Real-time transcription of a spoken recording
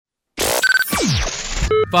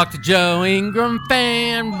Fuck the Joe Ingram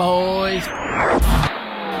fanboys.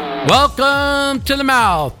 Welcome to the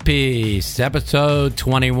Mouthpiece, episode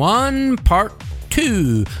 21, part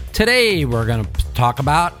 2. Today we're going to talk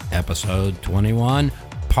about episode 21,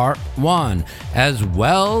 part 1, as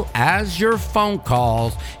well as your phone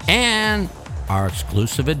calls and our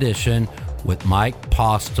exclusive edition with Mike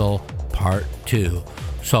Postle, part 2.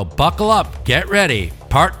 So buckle up, get ready,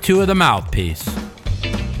 part 2 of the Mouthpiece.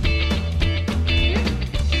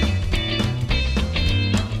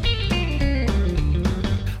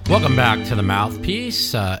 Welcome back to the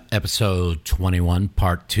Mouthpiece, episode 21,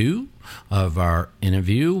 part 2 of our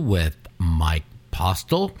interview with Mike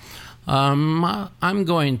Postle. I'm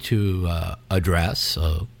going to address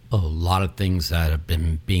a lot of things that have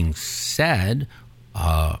been being said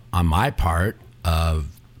on my part of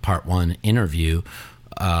part 1 interview.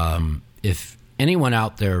 If anyone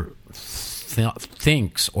out there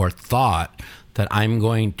thinks or thought that I'm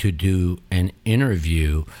going to do an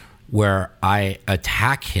interview where I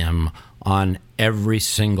attack him on every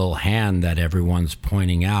single hand that everyone's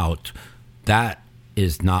pointing out, that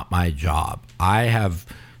is not my job. I have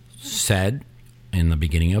said in the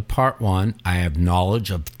beginning of part 1, I have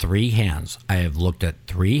knowledge of 3 hands. I have looked at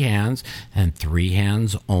 3 hands and 3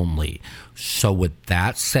 hands only. So with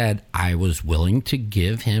that said, I was willing to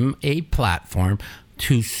give him a platform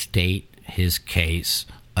to state his case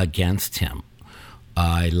against him.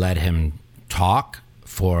 I let him talk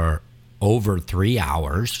for over 3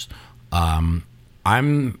 hours. I'm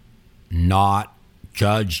not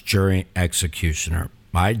judge, jury, executioner.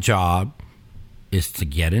 My job is to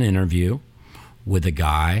get an interview with a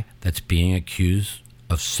guy that's being accused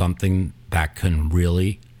of something that can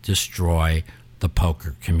really destroy the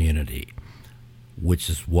poker community, which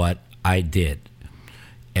is what I did.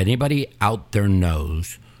 Anybody out there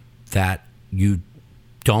knows that you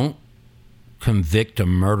don't convict a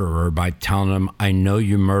murderer by telling him, I know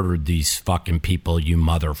you murdered these fucking people, you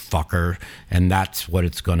motherfucker, and that's what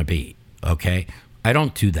it's going to be, okay? I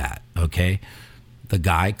don't do that, okay? The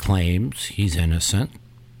guy claims he's innocent.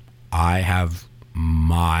 I have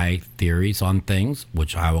my theories on things,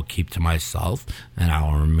 which I will keep to myself, and I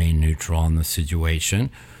will remain neutral on the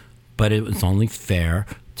situation, but it was only fair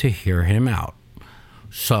to hear him out.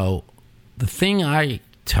 So the thing I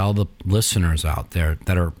tell the listeners out there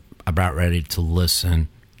that are about ready to listen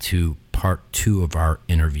to part 2 of our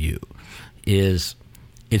interview is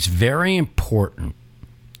it's very important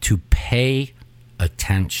to pay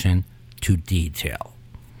attention to detail.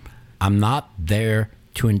 I'm not there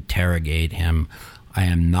to interrogate him. I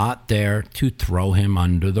am not there to throw him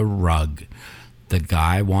under the rug. The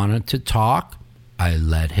guy wanted to talk. I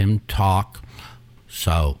let him talk.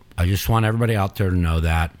 So I just want everybody out there to know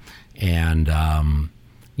that. And,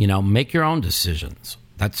 make your own decisions.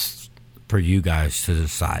 That's for you guys to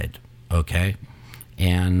decide, okay?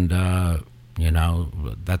 And,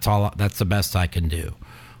 that's all. That's the best I can do.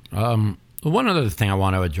 One other thing I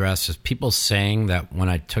want to address is people saying that when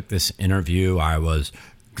I took this interview, I was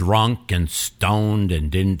drunk and stoned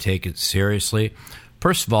and didn't take it seriously.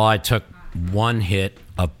 First of all, I took 1 hit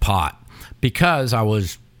of pot because I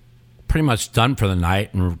was pretty much done for the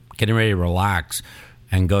night and getting ready to relax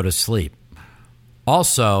and go to sleep.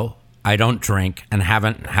 Also, I don't drink and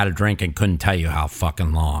haven't had a drink and couldn't tell you how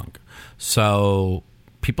fucking long. So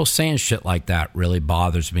people saying shit like that really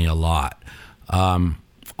bothers me a lot.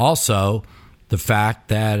 Also, the fact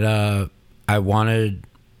that I wanted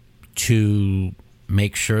to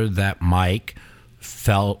make sure that Mike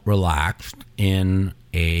felt relaxed in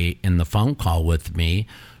the phone call with me,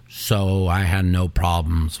 so I had no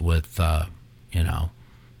problems with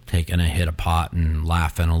taking a hit of pot and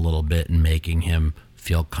laughing a little bit and making him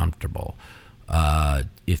feel comfortable.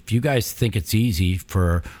 If you guys think it's easy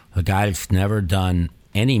for a guy that's never done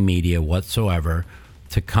any media whatsoever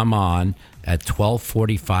to come on at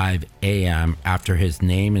 12:45 a.m. after his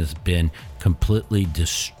name has been completely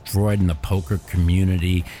destroyed in the poker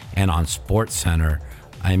community and on SportsCenter,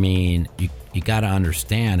 I mean, you got to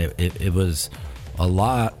understand it was a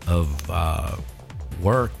lot of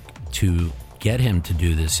work to get him to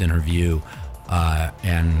do this interview,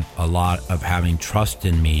 and a lot of having trust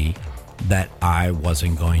in me that I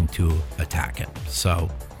wasn't going to attack him. So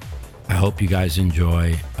I hope you guys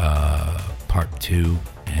enjoy part 2.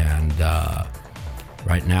 And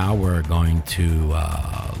right now we're going to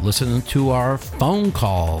listen to our phone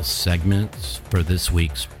call segments for this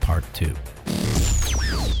week's part 2.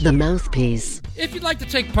 The Mouthpiece. If you'd like to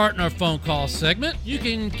take part in our phone call segment, you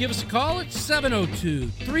can give us a call at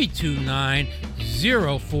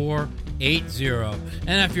 702-329-0480.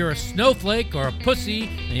 And if you're a snowflake or a pussy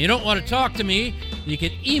and you don't want to talk to me, you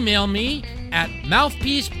can email me at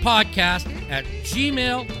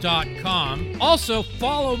mouthpiecepodcast@gmail.com. Also,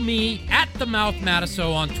 follow me at The Mouth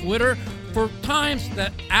Matusow on Twitter for times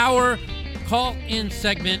that our call-in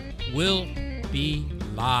segment will be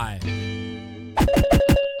live.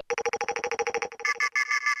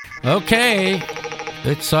 Okay,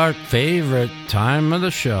 it's our favorite time of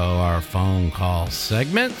the show, our phone call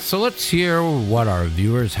segment. So let's hear what our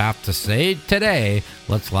viewers have to say today.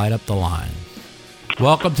 Let's light up the line.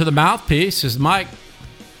 Welcome to the Mouthpiece. This is Mike.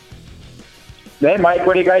 Hey, Mike,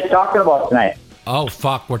 what are you guys talking about tonight? Oh,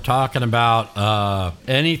 fuck, we're talking about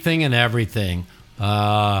anything and everything.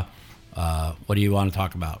 What do you want to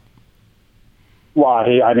talk about? Well,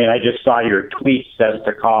 I just saw your tweet says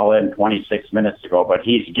to call in 26 minutes ago, but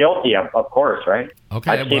he's guilty, of course, right?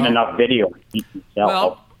 Okay, I've seen enough video.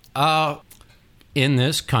 In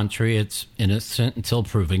this country, it's innocent until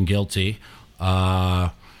proven guilty.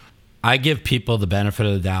 I give people the benefit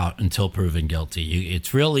of the doubt until proven guilty.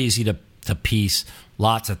 It's real easy to piece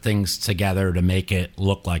lots of things together to make it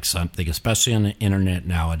look like something, especially on the internet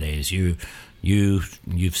nowadays. You've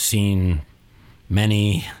seen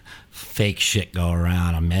many fake shit go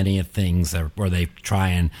around on many of things where they try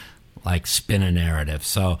and like spin a narrative.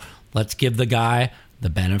 So let's give the guy the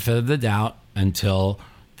benefit of the doubt until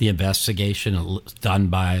the investigation is done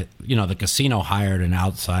by, the casino hired an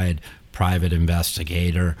outside private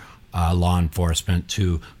investigator, law enforcement,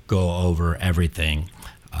 to go over everything.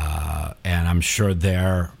 And I'm sure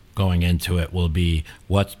their going into it will be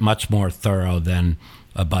much more thorough than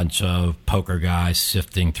a bunch of poker guys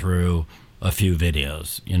sifting through a few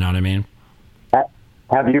videos. You know what I mean?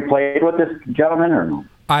 Have you played with this gentleman or no?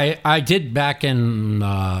 I did back in,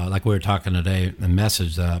 like we were talking today, the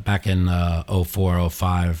message, back in 04,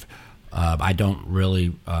 05. I don't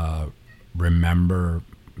really remember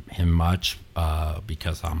him much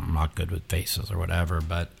because I'm not good with faces or whatever.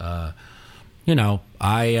 But, I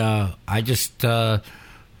just,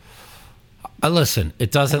 listen,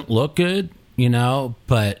 it doesn't look good,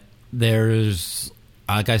 but there's,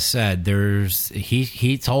 like I said,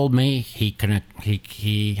 he told me he could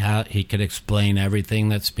explain everything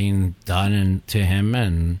that's being done to him,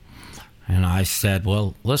 and I said,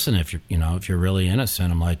 well, listen, if you're really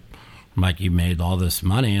innocent, I'm like, you made all this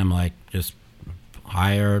money, I'm like, just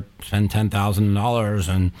spend $10,000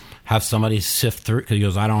 and have somebody sift through, because he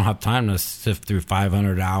goes, I don't have time to sift through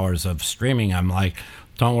 500 hours of streaming. I'm like,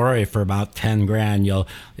 don't worry, for about 10 grand,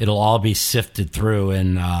 it'll all be sifted through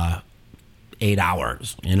in 8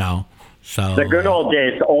 hours, So the good old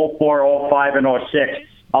days, 04, 05, and 06.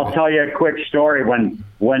 I'll tell you a quick story.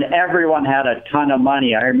 When everyone had a ton of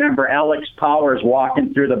money, I remember Alex Powers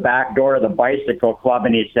walking through the back door of the bicycle club,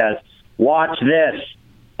 and he says, watch this.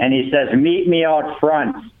 And he says, meet me out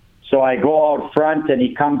front. So I go out front, and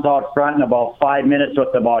he comes out front in about 5 minutes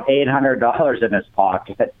with about $800 in his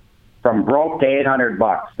pocket. From broke to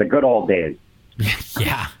 $800, the good old days.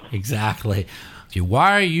 Yeah, exactly.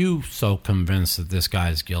 Why are you so convinced that this guy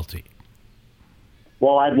is guilty?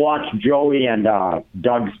 Well, I've watched Joey and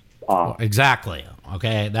Doug's. Exactly.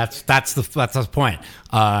 Okay, that's the point.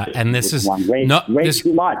 And this is way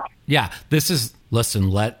too much. Yeah, this is. Listen,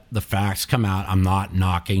 let the facts come out. I'm not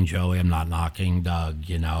knocking Joey. I'm not knocking Doug.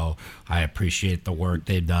 I appreciate the work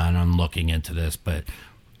they've done on looking into this, but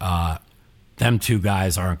them two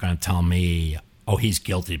guys aren't going to tell me, oh, he's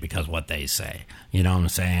guilty because of what they say. You know what I'm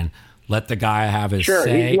saying? Let the guy have his say. Sure,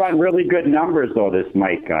 he's run really good numbers, though, this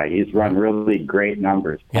Mike guy. He's run really great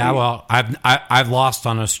numbers. Yeah, well, I've lost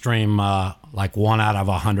on a stream like 1 out of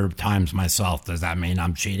 100 times myself. Does that mean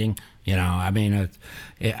I'm cheating? I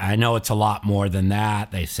know it's a lot more than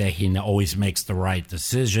that. They say he always makes the right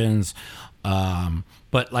decisions.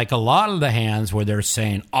 But like a lot of the hands where they're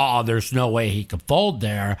saying, oh, there's no way he could fold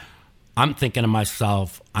there, I'm thinking to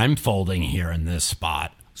myself, I'm folding here in this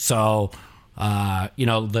spot. So...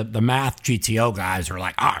 the math GTO guys are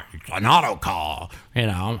like, it's an auto call.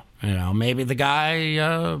 Maybe the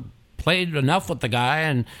guy played enough with the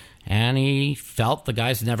guy and he felt the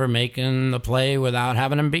guy's never making the play without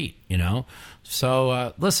having him beat.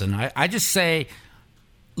 So listen, I just say,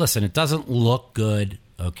 listen, it doesn't look good,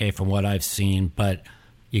 okay, from what I've seen, but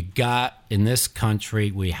you got in this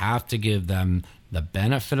country, we have to give them the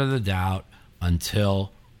benefit of the doubt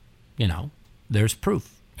until there's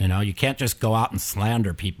proof. You can't just go out and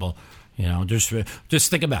slander people. Just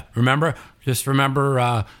think about it. Remember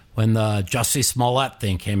when the Jussie Smollett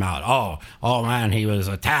thing came out. Oh man, he was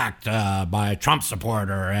attacked by a Trump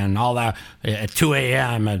supporter and all that at 2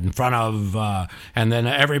 a.m. in front of, and then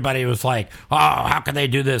everybody was like, oh, how could they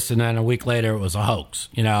do this? And then a week later it was a hoax,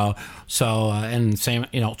 So, and same,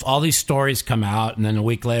 all these stories come out and then a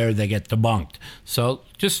week later they get debunked. So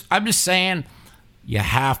I'm just saying you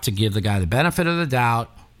have to give the guy the benefit of the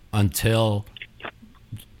doubt until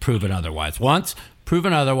proven otherwise. Once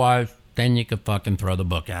proven otherwise, then you could fucking throw the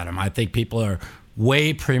book at him. I think people are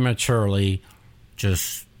way prematurely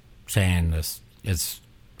just saying this is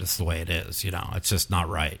the way it is. It's just not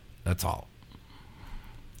right. That's all.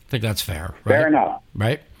 I think that's fair. Right? Fair enough.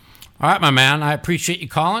 Right? All right, my man. I appreciate you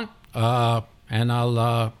calling, and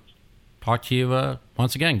I'll talk to you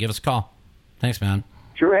once again. Give us a call. Thanks, man.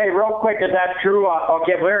 True. Hey, real quick, is that true?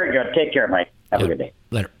 Okay, very good. Take care, Mike. Have a good day.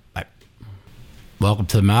 Later. Bye. Welcome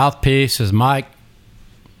to the Mouthpiece. This is Mike.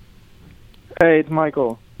 Hey, it's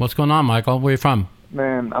Michael. What's going on, Michael? Where are you from?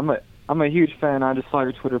 Man, I'm a huge fan. I just saw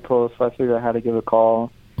your Twitter post, so I figured I had to give a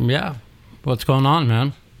call. Yeah. What's going on,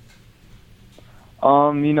 man?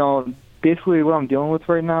 Basically what I'm dealing with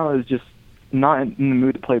right now is just not in the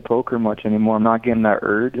mood to play poker much anymore. I'm not getting that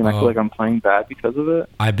urge, and I feel like I'm playing bad because of it.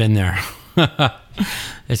 I've been there.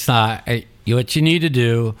 It's not... what you need to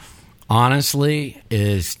do, honestly,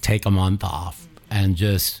 is take a month off and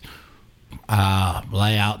just...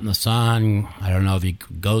 lay out in the sun. I don't know if you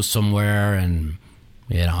could go somewhere and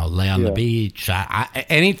lay on the beach,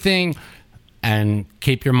 anything, and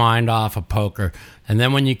keep your mind off of poker. And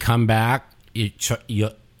then when you come back, it's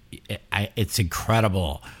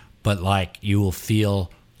incredible, but like you will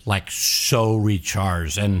feel like so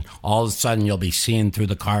recharged, and all of a sudden you'll be seeing through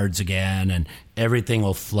the cards again, and everything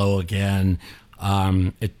will flow again.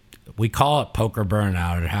 We call it poker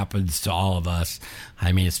burnout. It happens to all of us.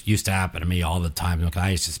 I mean, it used to happen to me all the time. Look,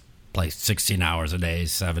 I used to play 16 hours a day,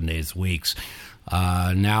 7 days, weeks.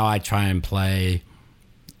 Now I try and play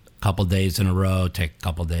a couple days in a row, take a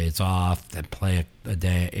couple days off, then play a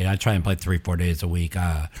day. And I try and play 3-4 days a week.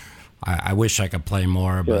 I wish I could play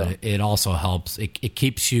more, but it also helps. It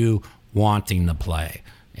keeps you wanting to play.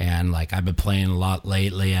 And like I've been playing a lot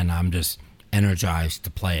lately, and I'm just energized to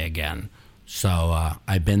play again. So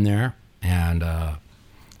I've been there, and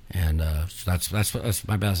so that's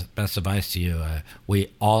my best advice to you.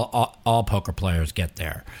 We all poker players get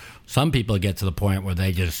there. Some people get to the point where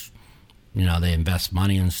they just they invest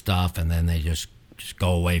money and stuff, and then they just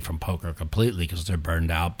go away from poker completely because they're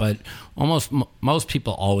burned out. But most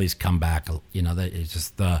people always come back. It's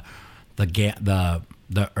just the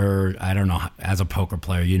urge. I don't know. As a poker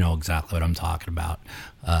player, you know exactly what I'm talking about.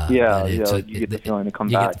 You get the feeling to come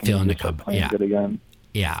back. You get the feeling to come back. Yeah. Good again.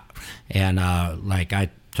 Yeah, and like I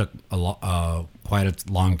took quite a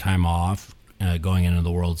long time off going into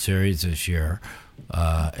the World Series this year,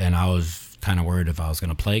 and I was kind of worried if I was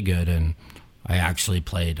going to play good, and I actually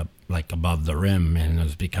played like above the rim, and it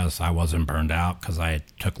was because I wasn't burned out because I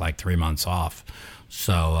took like 3 months off.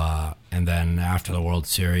 So and then after the World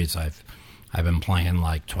Series, I've been playing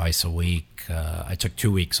like twice a week. I took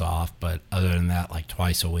 2 weeks off, but other than that, like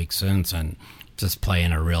twice a week since, and just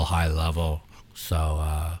playing a real high level. So,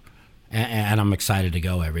 and I'm excited to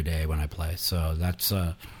go every day when I play. So that's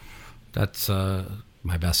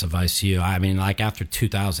my best advice to you. I mean, like after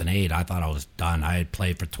 2008, I thought I was done. I had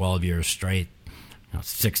played for 12 years straight,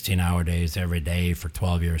 16-hour days every day for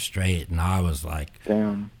 12 years straight, and I was like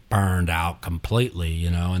burned out completely,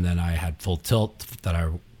 and then I had full tilt that I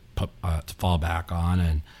to fall back on,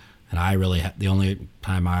 and I really the only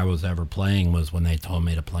time I was ever playing was when they told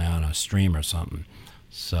me to play on a stream or something.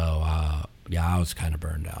 So I was kind of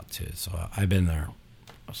burned out too. So I've been there.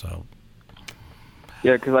 So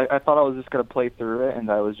yeah, because I thought I was just gonna play through it, and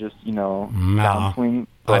I was just downswing.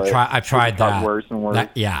 I tried that. Worse and worse.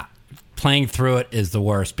 Playing through it is the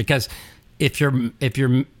worst because if you're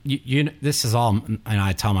this is all, and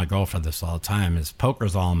I tell my girlfriend this all the time, is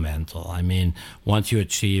poker's all mental. I mean, once you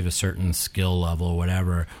achieve a certain skill level or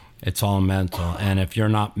whatever, it's all mental. And if you're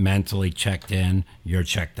not mentally checked in, you're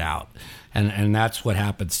checked out. And that's what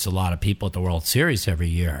happens to a lot of people at the World Series every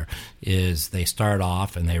year, is they start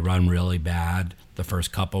off and they run really bad the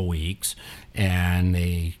first couple weeks, and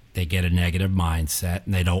they get a negative mindset,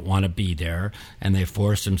 and they don't want to be there, and they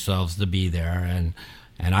force themselves to be there.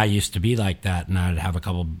 And I used to be like that, and I'd have a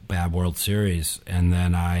couple bad World Series, and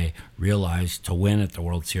then I realized to win at the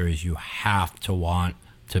World Series, you have to want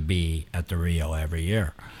to be at the Rio every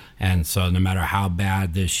year. And so no matter how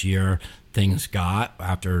bad this year things got,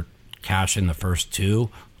 after cashing the first two,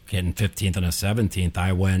 getting 15th and a 17th,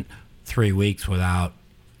 I went 3 weeks without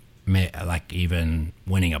like even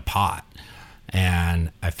winning a pot.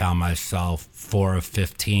 and I found myself 4 of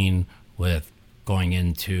 15 with going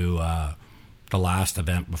into the last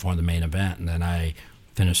event before the main event, and then I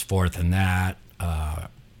finished 4th in that,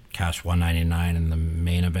 cashed 199 in the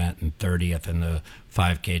main event and 30th in the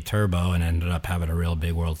 5K Turbo, and ended up having a real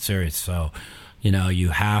big World Series. So, you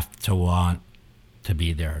have to want to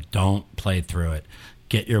be there. Don't play through it.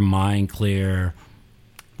 Get your mind clear,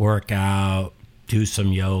 work out, do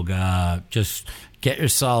some yoga, just get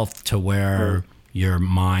yourself to where your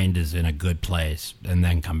mind is in a good place, and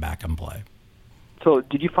then come back and play. So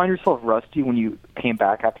did you find yourself rusty when you came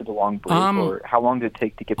back after the long break, or how long did it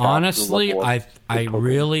take to get back honestly, to the level I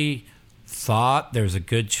really thought there's a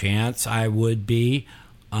good chance I would be,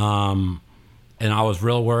 and I was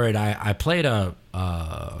real worried. I played a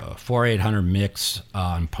 4-800 mix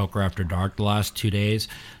on Poker After Dark the last 2 days,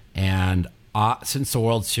 and since the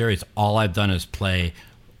World Series, all I've done is play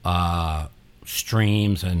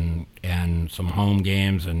streams and some home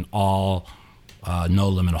games and all no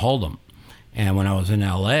limit hold'em. And when I was in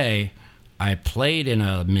LA, I played in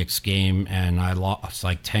a mixed game and I lost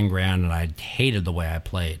like 10 grand, and I hated the way I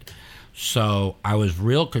played. So I was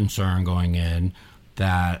real concerned going in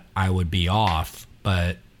that I would be off,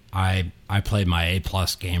 but I played my A+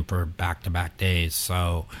 game for back-to-back days.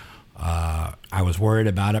 So I was worried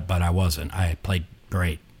about it, but I wasn't. I played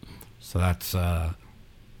great. So that's the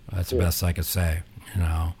best I could say.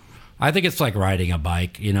 I think it's like riding a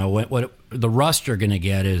bike. What the rust you're going to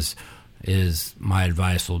get is my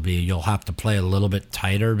advice will be you'll have to play a little bit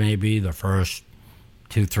tighter maybe the first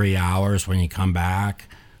 2-3 hours when you come back,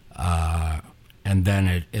 and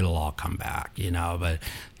then it'll all come back, but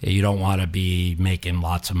you don't want to be making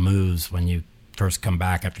lots of moves when you first come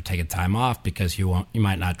back after taking time off, because you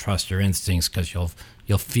might not trust your instincts, because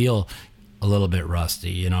you'll feel a little bit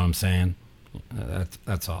rusty. You know what I'm saying?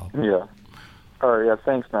 That's all. Yeah. All right, yeah,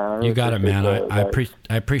 thanks, man. You got it, man. I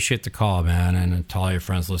appreciate the call, man, and to all your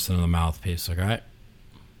friends listening to the Mouthpiece, all right?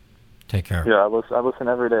 Take care. Yeah, I listen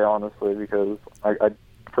every day, honestly, because I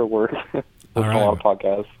for work, listen to a lot of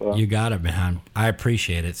podcasts. So. You got it, man. I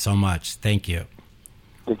appreciate it so much. Thank you.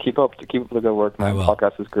 Yeah, keep up the good work, man. I will. The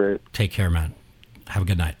podcast is great. Take care, man. Have a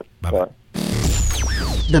good night. Bye-bye. Bye.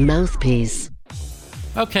 The Mouthpiece.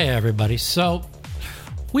 Okay, everybody. So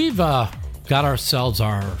we've got ourselves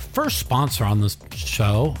our first sponsor on this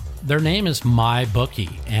show. Their name is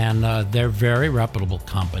MyBookie, and they're a very reputable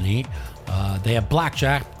company. They have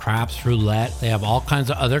blackjack, craps, roulette. They have all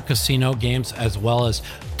kinds of other casino games, as well as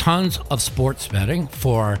tons of sports betting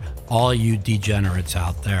for all you degenerates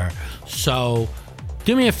out there. So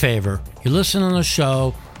do me a favor. You're listening to the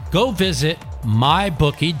show. Go visit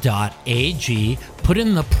mybookie.ag. Put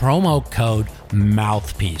in the promo code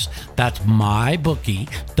Mouthpiece. That's mybookie.ag,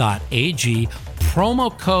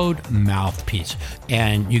 promo code Mouthpiece.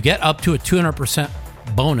 And you get up to a 200%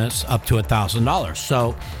 bonus up to $1,000.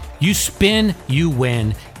 So you spin, you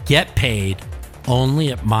win, get paid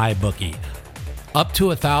only at MyBookie. Up to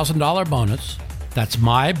 $1,000 bonus. That's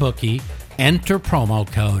MyBookie. Enter promo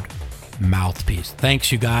code Mouthpiece.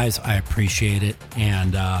 Thanks, you guys. I appreciate it.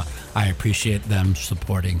 And I appreciate them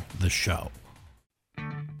supporting the show.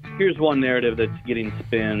 Here's one narrative that's getting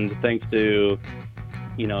spinned thanks to,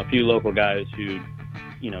 a few local guys who,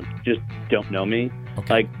 just don't know me.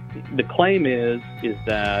 Okay. Like, the claim is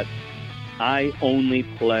that I only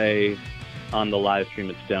play on the live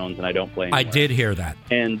stream at Stones and I don't play anywhere. I did hear that.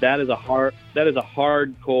 And that is a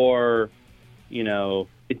hardcore,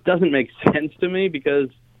 it doesn't make sense to me, because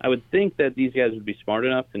I would think that these guys would be smart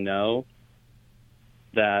enough to know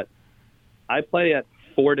that I play at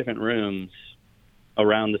 4 different rooms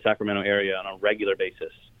around the Sacramento area on a regular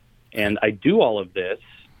basis. And I do all of this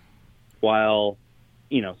while,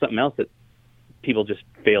 something else that people just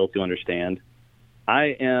fail to understand.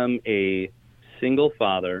 I am a single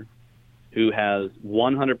father who has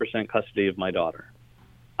 100% custody of my daughter.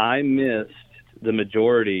 I missed the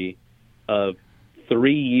majority of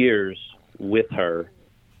 3 years with her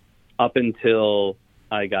up until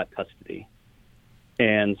I got custody.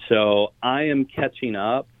 And so I am catching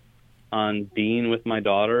up on being with my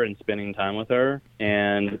daughter and spending time with her.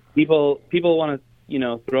 And people want to,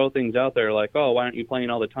 throw things out there like, oh, why aren't you playing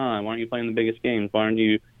all the time? Why aren't you playing the biggest games? Why aren't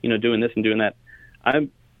you, doing this and doing that? I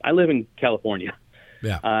live in California.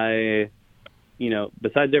 Yeah.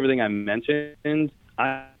 Besides everything I mentioned,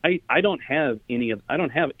 I don't have any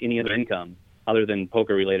other income other than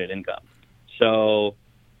poker related income. So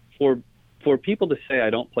for people to say I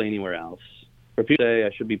don't play anywhere else, for people to say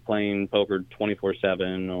I should be playing poker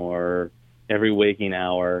 24/7 or every waking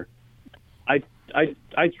hour, I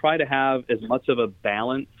try to have as much of a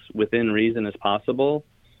balance within reason as possible.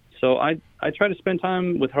 So I try to spend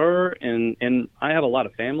time with her, and I have a lot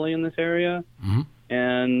of family in this area,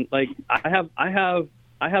 and like I have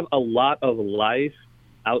a lot of life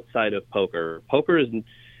outside of poker. Poker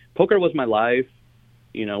was my life,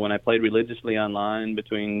 when I played religiously online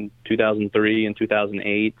between 2003 and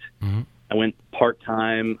 2008. I went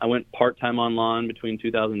part-time online between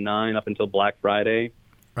 2009 up until Black Friday.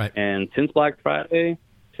 Right. And since Black Friday,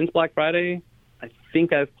 I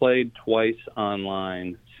think I've played twice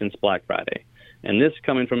online since Black Friday. And this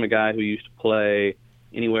coming from a guy who used to play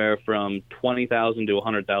anywhere from 20,000 to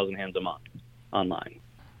 100,000 hands a month online.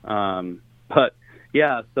 But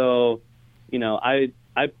yeah, so, I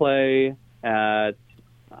play at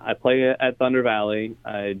Thunder Valley.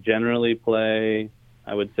 I generally play,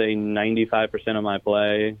 I would say 95% of my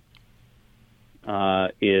play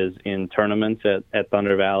is in tournaments at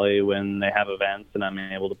Thunder Valley when they have events and I'm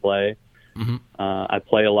able to play. I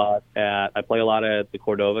play a lot at the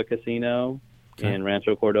Cordova Casino in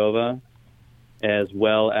Rancho Cordova, as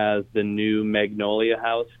well as the new Magnolia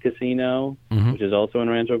House Casino, which is also in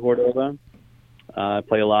Rancho Cordova. I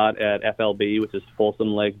play a lot at FLB, which is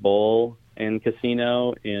Folsom Lake Bowl and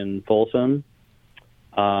Casino in Folsom.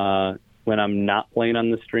 When I'm not playing on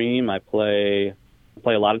the stream, I play a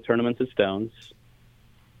lot of tournaments at Stones.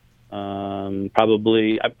 I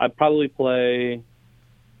probably play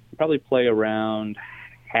around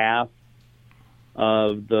half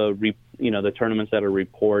of the tournaments that are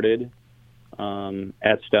reported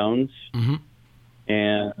at Stones.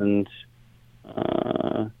 And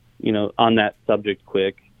on that subject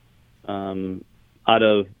quick, out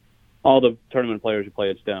of all the tournament players who play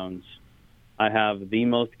at Stones, I have the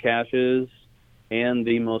most cashes and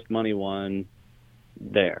the most money won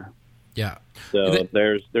there. Yeah. So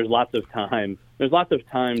there's lots of time. There's lots of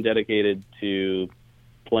time dedicated to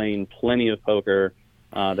playing plenty of poker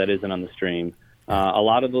that isn't on the stream. A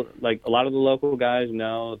lot of the local guys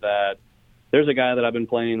know that there's a guy that I've been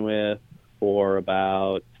playing with for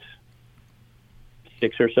about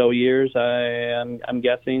 6 or so years. I'm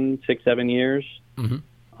guessing 6-7 years.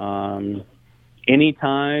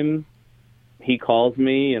 Anytime he calls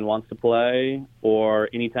me and wants to play, or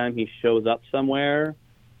anytime he shows up somewhere,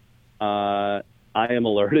 I am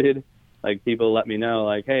alerted. Like, people let me know,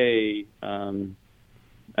 like, hey, I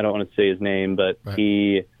don't want to say his name, but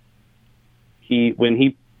right.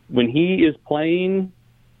 When he is playing,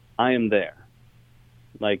 I am there,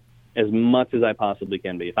 like, as much as I possibly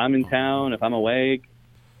can be. If I'm in town, if I'm awake,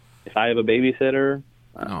 if I have a babysitter.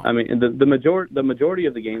 I mean, the majority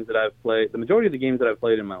of the games that I've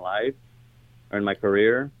played in my life or in my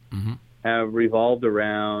career have revolved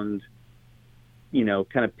around,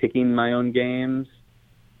 kind of picking my own games,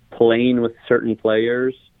 playing with certain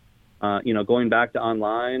players, going back to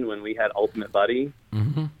online when we had Ultimate Buddy,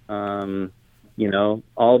 all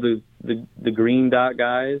the green dot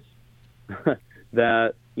guys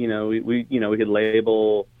that, we could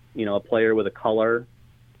label, a player with a color,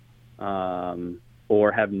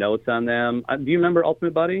 or have notes on them. Do you remember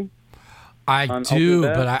Ultimate Buddy? I do,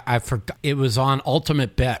 but I forgot. It was on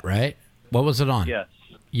Ultimate Bet, right? What was it on? Yes.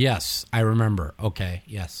 Yes, I remember. Okay,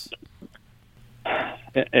 yes.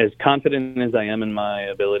 As confident as I am in my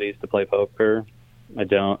abilities to play poker, I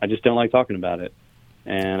just don't like talking about it.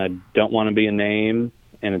 And I don't want to be a name,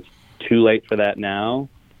 and it's too late for that now.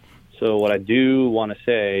 So what I do want to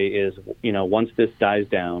say is, once this dies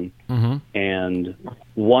down, and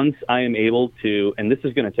once I am able to, and this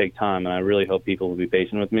is going to take time, and I really hope people will be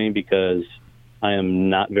patient with me because I am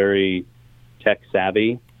not very tech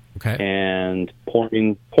savvy. Okay. And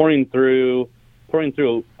pouring through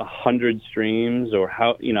 100 streams, or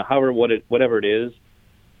whatever it is,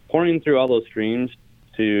 pouring through all those streams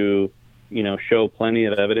to show plenty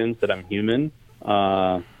of evidence that I'm human.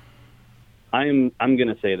 I'm going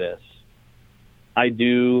to say this. I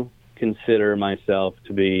do consider myself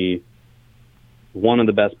to be one of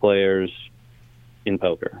the best players in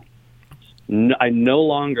poker. I no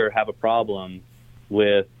longer have a problem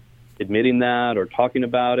with admitting that or talking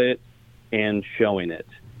about it and showing it.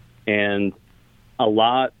 And a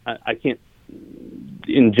lot, I can't,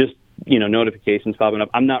 in just, notifications popping up.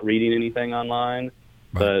 I'm not reading anything online,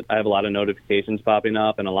 but I have a lot of notifications popping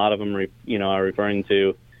up, and a lot of them, are referring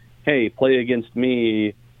to, hey, play against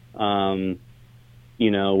me,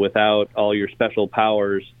 without all your special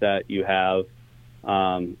powers that you have,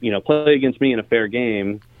 play against me in a fair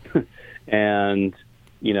game, and,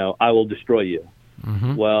 I will destroy you.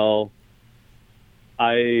 Well,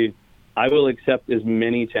 I will accept as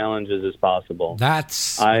many challenges as possible.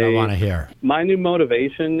 That's what I want to hear. My new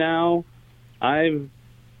motivation now,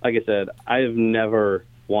 like I said, I have never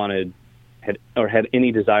had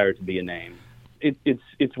any desire to be a name.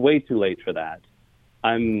 it's way too late for that.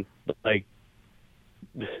 I'm like,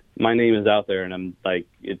 my name is out there, and I'm like,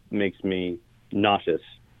 it makes me nauseous.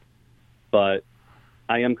 But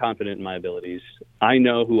I am confident in my abilities. I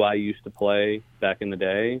know who I used to play back in the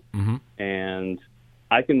day, and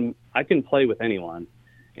I can play with anyone.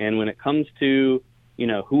 And when it comes to,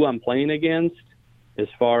 who I'm playing against, as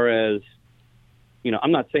far as,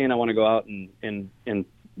 I'm not saying I want to go out and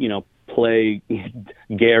play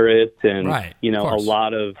Garrett and, a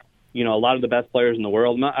lot of the best players in the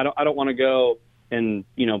world. I don't want to go and,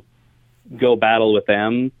 go battle with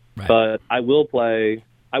them, but I will play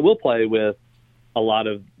with a lot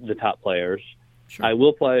of the top players. Sure. I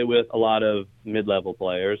will play with a lot of mid-level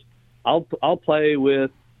players. I'll play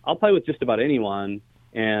with just about anyone.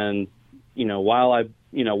 And, while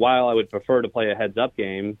I would prefer to play a heads-up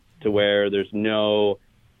game to where there's no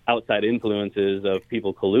outside influences of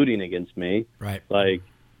people colluding against me, right? Like,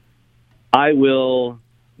 I will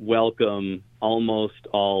welcome almost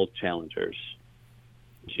all challengers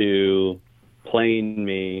to playing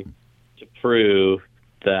me to prove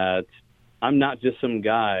that I'm not just some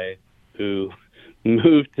guy who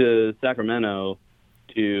moved to Sacramento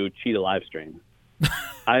to cheat a live stream.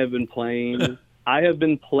 I have been playing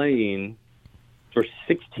for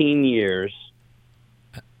 16 years,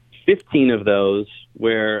 15 of those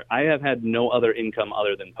where I have had no other income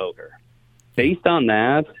other than poker. Based on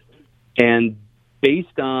that, and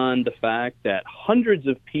based on the fact that hundreds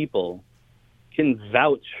of people can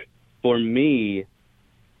vouch for me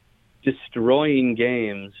destroying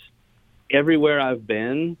games everywhere I've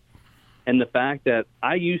been, and the fact that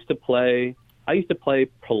I used to play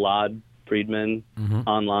Prahlad Friedman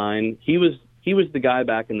online. He was the guy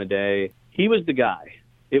back in the day. He was the guy.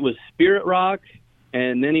 It was Spirit Rock,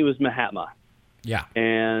 and then he was Mahatma. Yeah.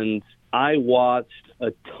 And I watched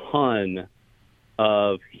a ton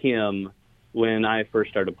of him when I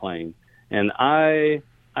first started playing. And I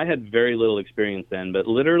had very little experience then, but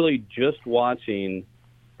literally just watching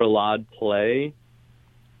Prahlad play,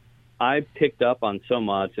 I picked up on so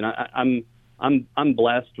much, and I'm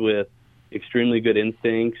blessed with extremely good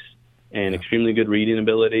instincts and extremely good reading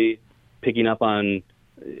ability, picking up on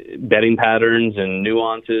betting patterns and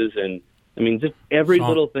nuances, and I mean just every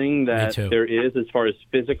little thing that there is as far as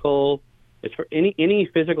physical, as for any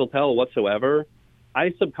physical tell whatsoever.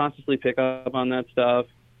 I subconsciously pick up on that stuff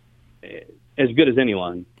as good as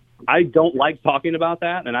anyone. I don't like talking about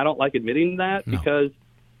that, and I don't like admitting that because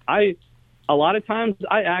a lot of times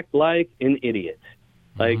I act like an idiot.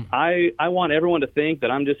 Like I want everyone to think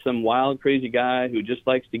that I'm just some wild, crazy guy who just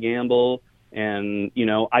likes to gamble. And,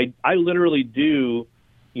 I literally do,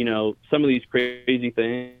 some of these crazy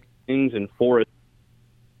things and for a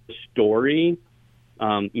story,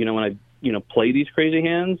 when I, play these crazy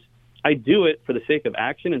hands, I do it for the sake of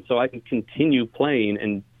action. And so I can continue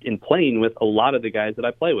playing and playing with a lot of the guys that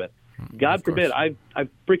I play with. God forbid, I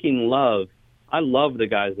freaking love the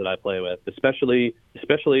guys that I play with, especially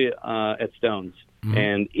at Stones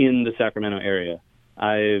and in the Sacramento area.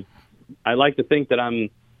 I like to think that I'm,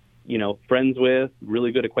 friends with,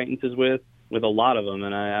 really good acquaintances with a lot of them,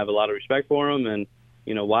 and I have a lot of respect for them. And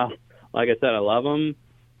while, like I said, I love them,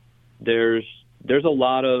 there's a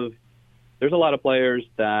lot of players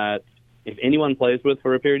that if anyone plays with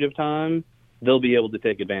for a period of time, they'll be able to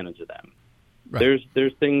take advantage of them. Right.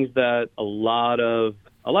 There's things that a lot of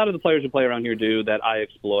the players who play around here do that I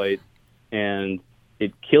exploit, and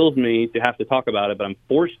it kills me to have to talk about it, but I'm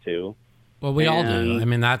forced to. Well, we all do. I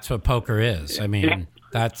mean, that's what poker is. I mean,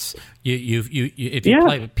 that's you if you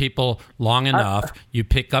play with people long enough, you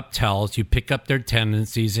pick up tells, you pick up their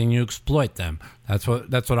tendencies, and you exploit them. That's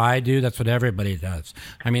what I do. That's what everybody does.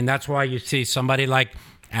 I mean, that's why you see somebody like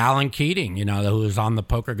Alan Keating, who was on the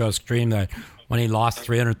Poker Go stream that when he lost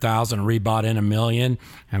 300,000, rebought in $1 million,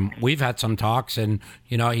 and we've had some talks, and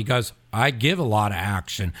he goes, I give a lot of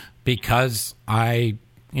action because I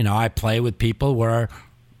play with people where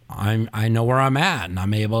I know where I'm at, and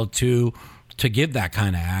I'm able to give that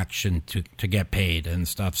kind of action to get paid and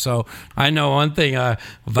stuff. So I know one thing,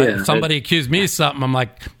 if somebody accused me of something, I'm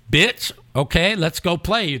like, bitch, okay, let's go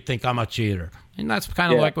play. You think I'm a cheater. And that's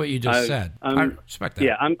kind of like what you just said. I respect that.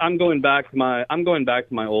 Yeah, I'm going back to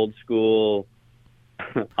my old school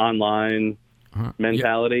online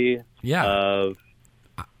mentality of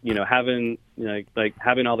having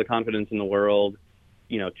having all the confidence in the world,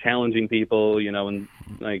 challenging people, and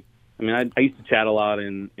I used to chat a lot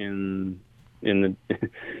in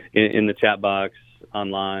the chat box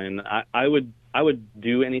online. I would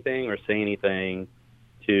do anything or say anything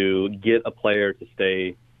to get a player to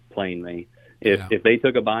stay playing me. If they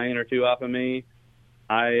took a buy-in or two off of me,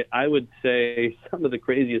 I would say some of the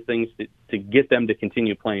craziest things to get them to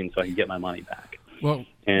continue playing so I can get my money back. Well,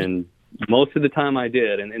 and most of the time I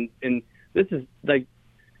did. And this is like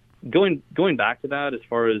going back to that as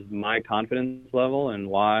far as my confidence level and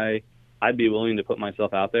why I'd be willing to put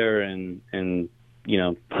myself out there and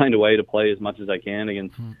find a way to play as much as I can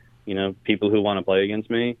against, people who want to play against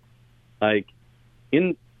me. Like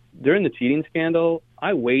during the cheating scandal,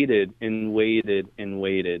 I waited and waited and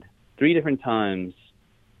waited 3 different times,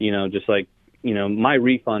 just like, my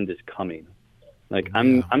refund is coming. Like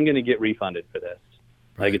I'm going to get refunded for this.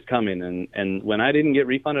 Right. Like it's coming. And when I didn't get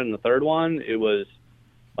refunded in the third one, it was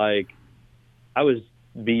like, I was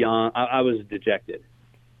dejected.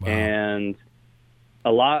 Wow. And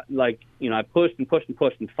a lot, like, I pushed and pushed and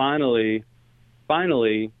pushed. And finally,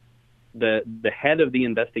 the head of the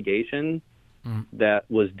investigation that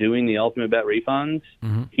was doing the ultimate bet refunds,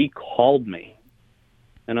 he called me.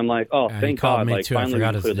 And I'm like, oh, thank God! Like too. finally,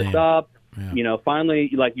 we cleared this up. Yeah.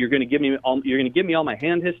 Finally, like you're going to give me all my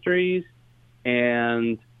hand histories,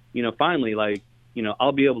 and finally, like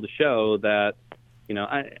I'll be able to show that.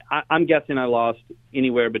 I'm guessing I lost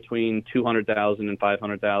anywhere between $200,000 and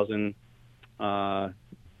 $500,000.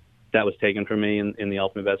 That was taken from me in the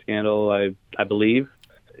ultimate bet scandal. I believe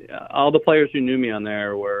all the players who knew me on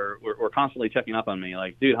there were constantly checking up on me.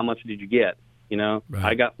 Like, dude, how much did you get? Right.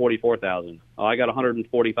 I got 44,000. Oh, I got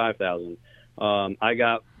 145,000. I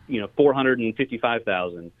got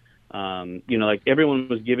 455,000. Like everyone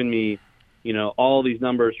was giving me, all these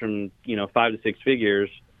numbers from 5 to 6 figures,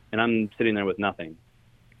 and I'm sitting there with nothing.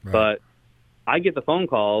 Right. But I get the phone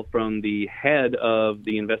call from the head of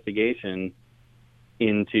the investigation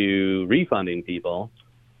into refunding people,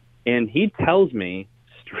 and he tells me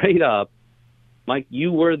straight up, Mike,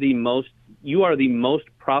 you are the most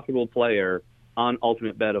profitable player on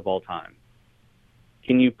Ultimate Bet of all time.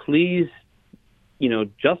 Can you please,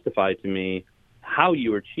 justify to me how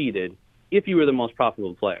you were cheated if you were the most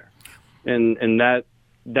profitable player? And that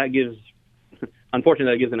gives,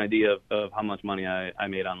 unfortunately, that gives an idea of how much money I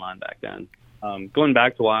made online back then. Going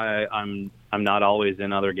back to why I'm not always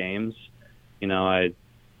in other games, I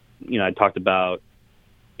talked about,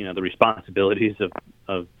 the responsibilities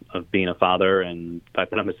of being a father, and the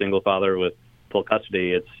fact that I'm a single father with full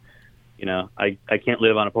custody. It's, I can't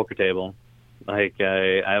live on a poker table. Like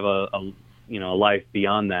I have a life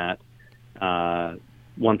beyond that.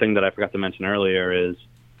 One thing that I forgot to mention earlier is,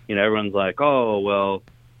 everyone's like, oh, well,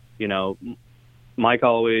 Mike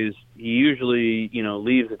he usually,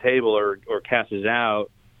 leaves the table or cashes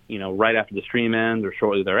out, right after the stream ends or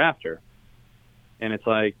shortly thereafter. And it's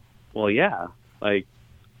like, well, yeah, like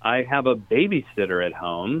I have a babysitter at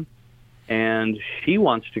home and she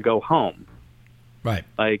wants to go home. Right.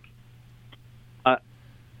 Like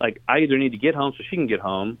I either need to get home so she can get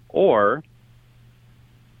home, or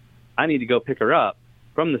I need to go pick her up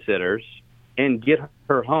from the sitters and get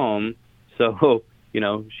her home so,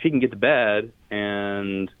 she can get to bed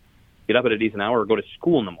and get up at a decent hour or go to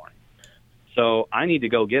school in the morning. So I need to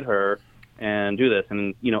go get her and do this.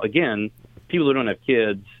 And, again, people who don't have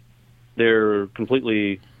kids, they're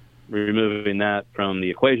completely removing that from the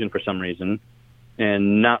equation for some reason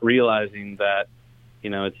and not realizing that,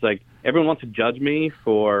 it's like everyone wants to judge me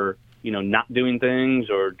for, not doing things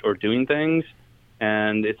or doing things.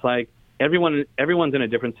 And it's like everyone's in a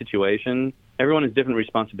different situation. Everyone has different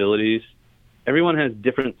responsibilities. Everyone has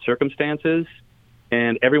different circumstances,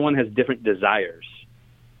 and everyone has different desires.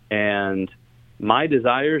 And my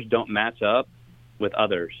desires don't match up with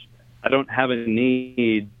others. I don't have a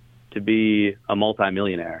need to be a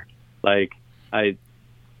multimillionaire. Like,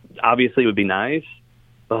 obviously it would be nice,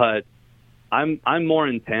 but I'm more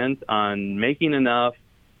intent on making enough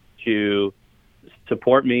to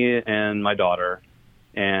support me and my daughter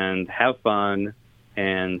and have fun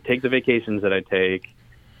and take the vacations that I take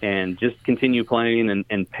and just continue playing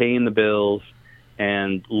and paying the bills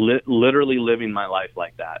and literally living my life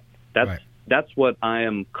like that. That's what I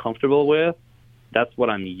am comfortable with. That's what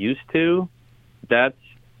I'm used to. That's,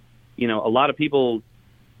 a lot of people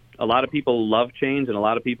love change and a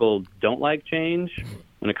lot of people don't like change.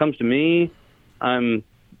 When it comes to me, I'm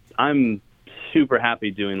super happy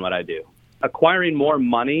doing what I do. Acquiring more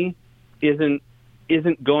money isn't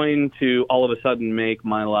going to all of a sudden make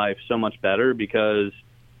my life so much better because,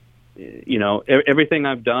 everything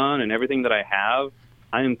I've done and everything that I have,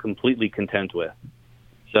 I am completely content with.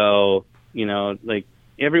 So, like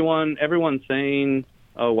everyone's saying,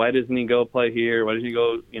 oh, why doesn't he go play here? Why doesn't he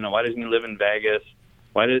go, why doesn't he live in Vegas?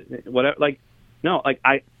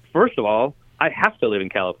 First of all, I have to live in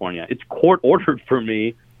California. It's court ordered for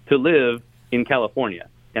me to live in California.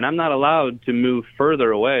 And I'm not allowed to move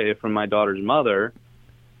further away from my daughter's mother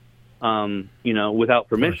without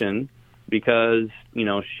permission, because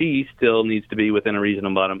she still needs to be within a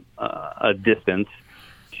reasonable a distance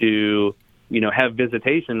to have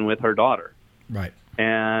visitation with her daughter. Right.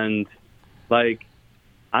 And like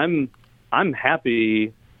I'm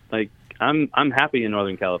happy, like I'm happy in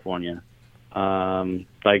Northern California.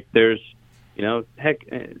 Like there's heck,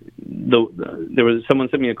 there was someone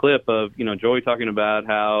sent me a clip of Joey talking about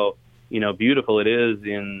how beautiful it is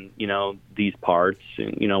in these parts,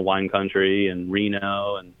 wine country and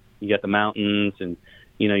Reno, and you got the mountains, and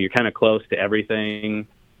you're kind of close to everything,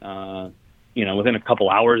 within a couple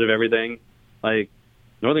hours of everything. Like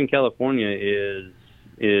Northern California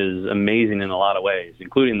is amazing in a lot of ways,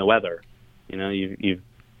 including the weather. You've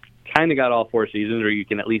kind of got all four seasons, or you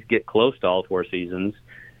can at least get close to all four seasons.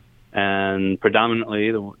 And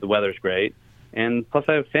predominantly the weather's great. And plus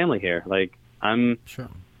I have family here. Like I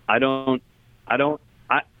don't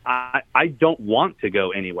want to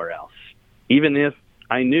go anywhere else. Even if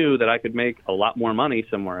I knew that I could make a lot more money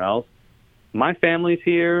somewhere else, my family's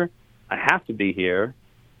here. I have to be here,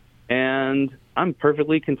 and I'm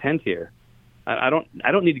perfectly content here. I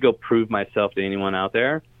don't need to go prove myself to anyone out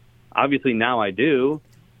there. Obviously now I do.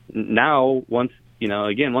 Now once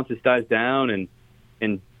this dies down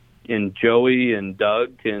and Joey and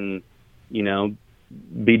Doug can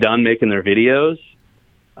be done making their videos,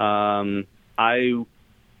 I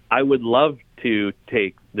would love to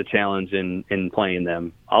take the challenge in playing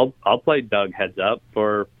them. I'll play Doug heads up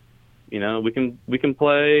for we can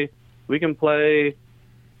play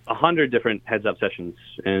 100 different heads up sessions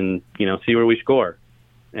and see where we score.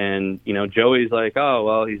 And Joey's like, oh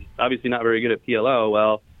well, he's obviously not very good at PLO.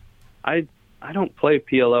 Well, I don't play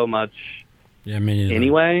PLO much. Yeah, me neither.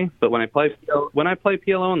 Anyway, but when I play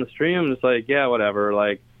PLO on the stream, I'm just like, yeah, whatever.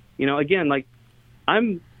 Like, again, like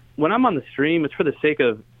when I'm on the stream, it's for the sake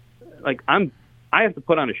of, like, I have to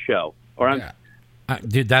put on a show, or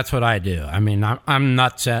dude, that's what I do. I mean, I'm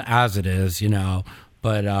nuts as it is,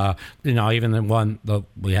 but even the one that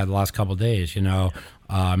we had the last couple of days,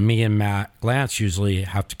 me and Matt Glantz usually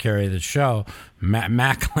have to carry the show.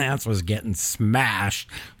 Matt Glantz was getting smashed,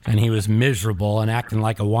 and he was miserable and acting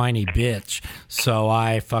like a whiny bitch. So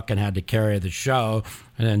I fucking had to carry the show.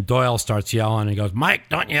 And then Doyle starts yelling, and he goes, Mike,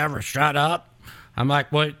 don't you ever shut up? I'm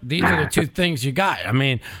like, well, these are the two things you got. I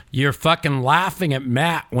mean, you're fucking laughing at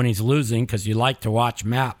Matt when he's losing because you like to watch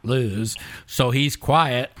Matt lose. So he's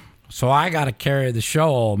quiet. So I got to carry the show,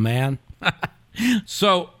 old man.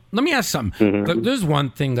 So let me ask something. Mm-hmm. There's one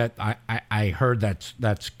thing that I heard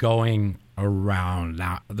that's going around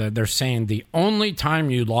now. They're saying the only time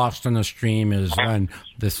you lost in the stream is when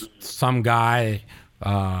some guy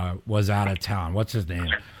was out of town. What's his name?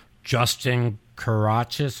 Justin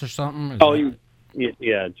Karachis or something?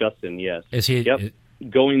 Yeah, Justin. Yes. Is he? Yep.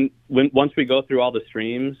 Once we go through all the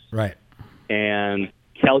streams, right, and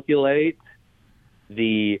calculate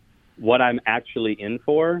what I'm actually in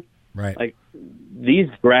for. Right. Like these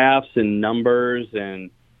graphs and numbers and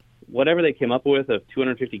whatever they came up with of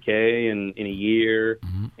 250K in a year,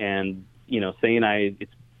 mm-hmm. and saying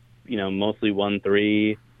it's mostly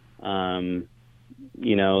 1-3,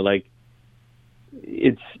 like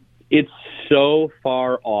it's so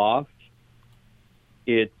far off.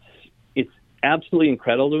 It's absolutely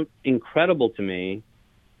incredible to me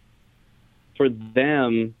for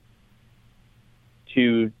them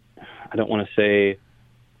to, I don't want to say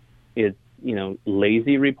it's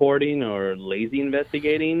lazy reporting or lazy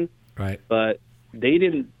investigating, right? But they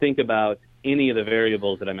didn't think about any of the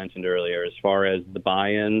variables that I mentioned earlier, as far as the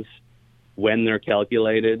buy-ins, when they're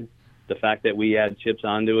calculated, the fact that we add chips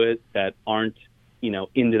onto it that aren't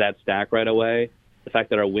into that stack right away, the fact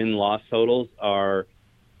that our win-loss totals are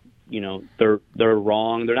they're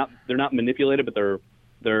wrong. They're not manipulated, but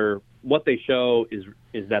they're what they show is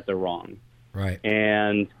that they're wrong. Right.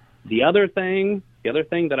 And the other thing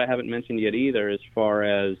that I haven't mentioned yet either, as far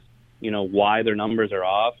as why their numbers are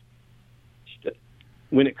off,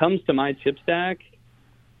 when it comes to my chip stack,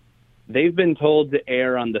 they've been told to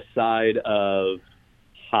err on the side of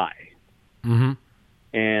high. Mm-hmm.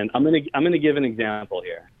 And I'm gonna give an example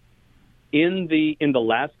here. In the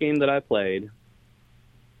last game that I played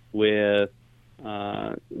with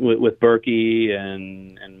Berkey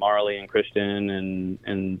and Marley and Christian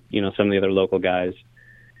and some of the other local guys,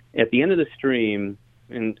 at the end of the stream,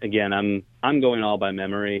 and again I'm going all by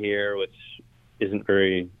memory here, which isn't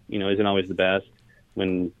always the best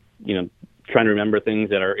when trying to remember things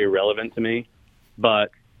that are irrelevant to me.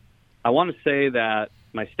 But I want to say that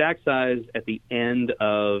my stack size at the end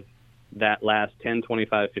of that last 10,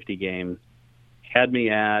 25, 50 game had me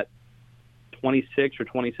at 26 or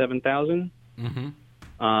 27,000.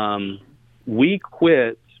 Mm-hmm. We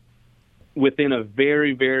quit within a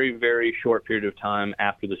very, very, very short period of time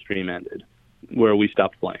after the stream ended, where we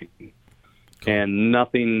stopped playing. Cool. And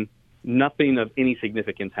nothing of any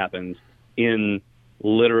significance happened in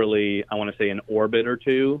literally, I want to say, an orbit or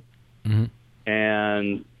two. Mm-hmm.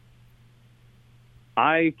 And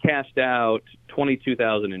I cashed out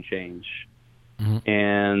 $22,000 and change. Mm-hmm.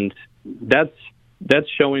 And that's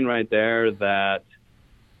showing right there that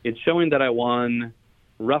it's showing that I won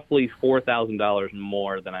roughly $4,000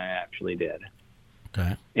 more than I actually did.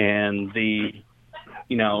 Okay. And these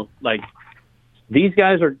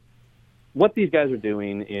guys are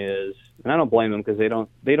doing is, and I don't blame them because they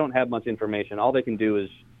don't have much information. All they can do is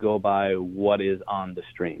go by what is on the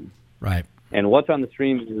stream. Right. And what's on the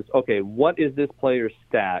stream is, okay, what is this player's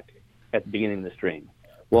stack at the beginning of the stream?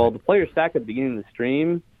 Well, the player's stack at the beginning of the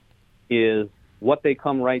stream is what they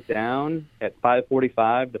come right down at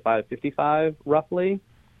 545 to 555 roughly.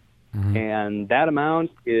 Mm-hmm. And that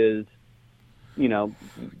amount is,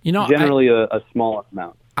 generally a small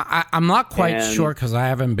amount. I'm not quite sure because I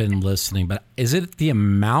haven't been listening, but is it the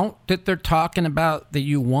amount that they're talking about that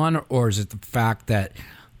you won, or is it the fact that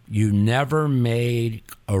you've never made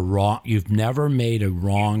a wrong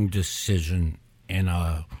decision in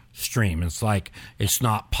a stream? It's like it's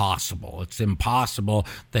not possible. It's impossible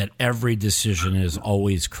that every decision is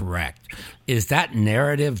always correct. Is that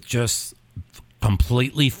narrative just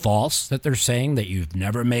completely false, that they're saying that you've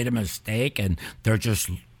never made a mistake and they're just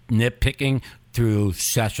nitpicking through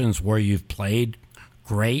sessions where you've played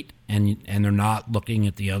great and they're not looking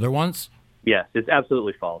at the other ones? Yes, it's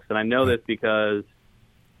absolutely false. And I know this because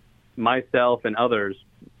myself and others,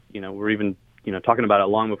 were even, talking about it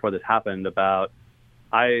long before this happened about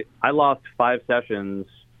I lost 5 sessions.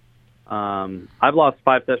 I've lost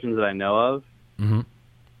 5 sessions that I know of mm-hmm.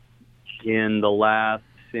 in the last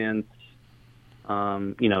since,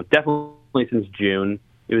 definitely since June.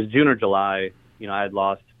 It was June or July. I'd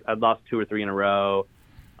lost 2 or 3 in a row.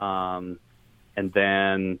 And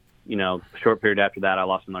then, a short period after that, I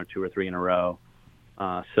lost another 2 or 3 in a row.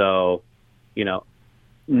 So,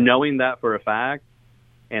 knowing that for a fact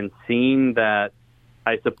and seeing that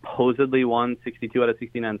I supposedly won 62 out of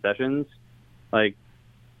 69 sessions, I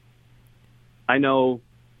know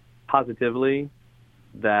positively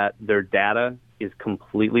that their data is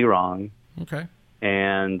completely wrong. Okay.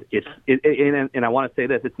 And and I want to say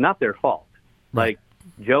this, it's not their fault. Right.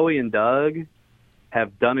 Joey and Doug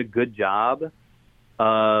have done a good job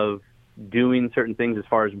of doing certain things as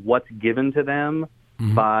far as what's given to them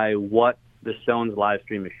mm-hmm. by what the Stones live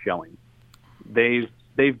stream is showing.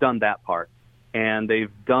 They've done that part, and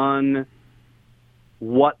they've done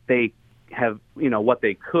what they have, what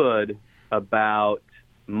they could about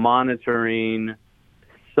monitoring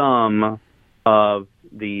some of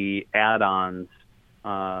the add-ons,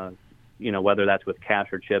 whether that's with cash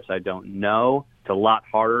or chips, I don't know. It's a lot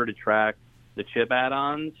harder to track the chip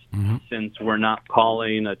add-ons mm-hmm. since we're not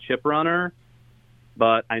calling a chip runner.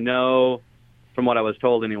 But I know from what I was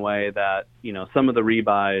told anyway that, some of the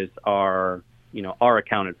rebuys are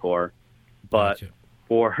accounted for. But gotcha.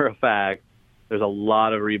 For a fact, there's a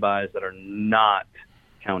lot of rebuys that are not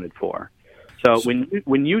accounted for. So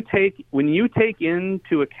when you take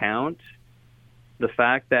into account the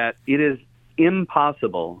fact that it is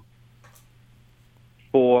impossible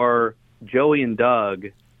for Joey and Doug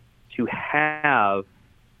to have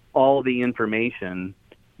all the information,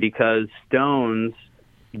 because Stones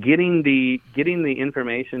getting the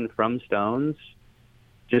information from Stones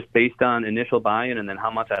just based on initial buy-in and then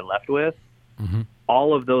how much I left with, mm-hmm.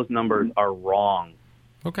 all of those numbers are wrong.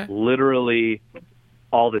 Okay. Literally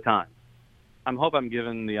all the time. I hope I'm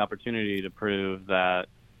given the opportunity to prove that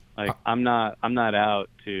I'm not out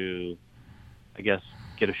to, I guess,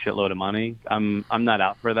 get a shitload of money. I'm not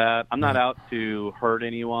out for that. I'm not out to hurt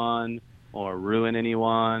anyone or ruin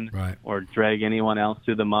anyone right. or drag anyone else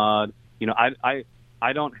through the mud. I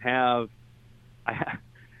don't have.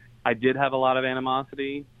 I did have a lot of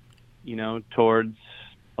animosity, towards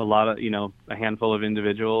a lot of a handful of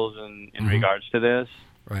individuals in mm-hmm. regards to this.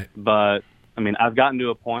 Right. But I've gotten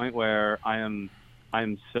to a point where I am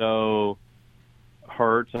so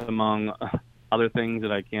hurt, among other things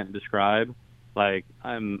that I can't describe.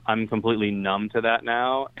 I'm completely numb to that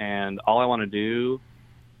now, and all I want to do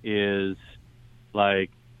is be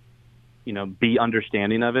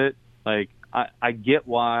understanding of it. I get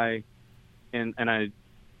why, and I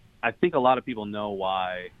think a lot of people know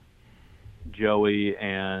why Joey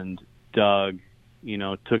and Doug,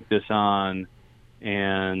 took this on,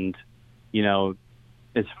 and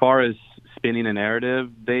as far as spinning a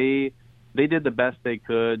narrative, they did the best they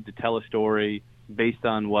could to tell a story based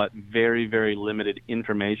on what very, very limited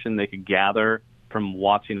information they could gather from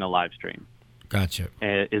watching the live stream. Gotcha.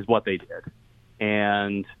 Is what they did.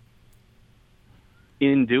 And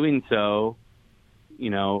in doing so,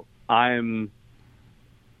 I'm,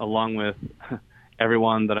 along with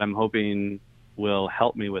everyone that I'm hoping will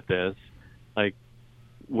help me with this, like,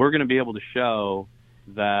 we're going to be able to show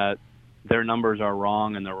that their numbers are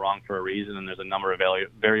wrong, and they're wrong for a reason, and there's a number of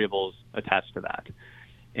variables attached to that.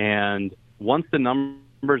 And once the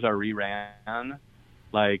numbers are reran,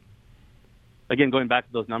 like, again, going back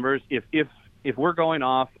to those numbers, if we're going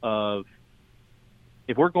off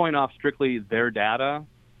strictly their data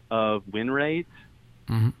of win rate,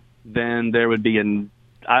 then there would be a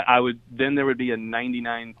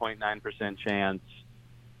 99.9% chance,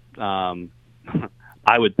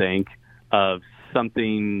 I would think, of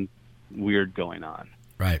something weird going on.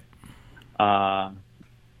 Right.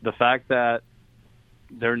 The fact that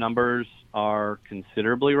their numbers are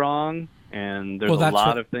considerably wrong, and there's a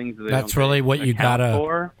lot of things that that's really what you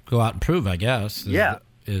gotta go out and prove, I guess.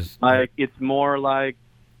 Is it's more like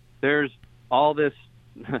there's all this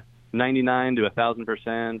 99 to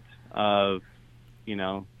 1,000% of,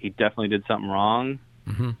 he definitely did something wrong.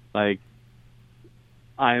 Like,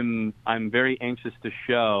 I'm very anxious to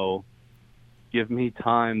show. Give me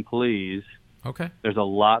time, please. Okay. There's a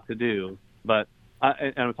lot to do, but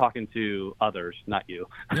and I'm talking to others, not you.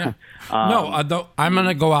 Yeah. No, I'm going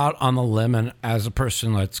to go out on the limb, and as a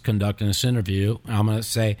person that's conducting this interview, I'm going to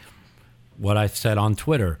say what I said on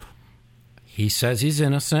Twitter. He says he's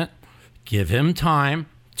innocent. Give him time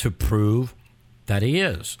to prove that he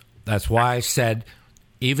is. That's why I said,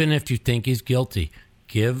 even if you think he's guilty,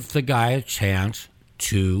 give the guy a chance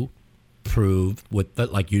to prove with the,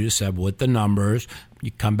 like you just said, with the numbers.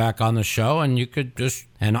 You come back on the show and you could just,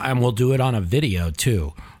 and we'll do it on a video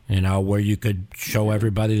too, where you could show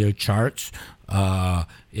everybody their charts.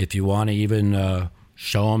 If you want to even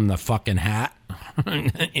show them the fucking hat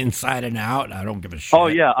inside and out, I don't give a shit. Oh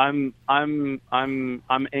yeah, I'm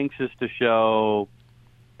anxious to show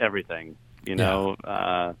everything.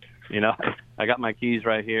 I got my keys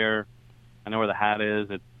right here. I know where the hat is.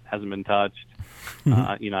 It hasn't been touched.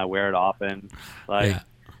 I wear it often.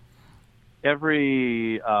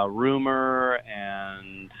 Every rumor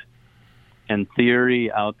and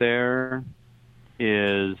theory out there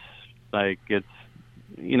is like, it's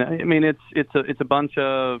a bunch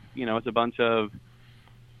of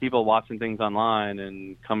people watching things online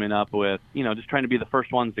and coming up with, just trying to be the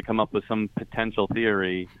first ones to come up with some potential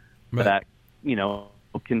theory that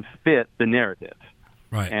can fit the narrative.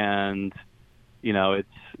 Right. And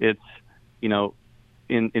it's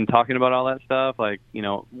in talking about all that stuff, like,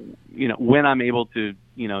 when I'm able to,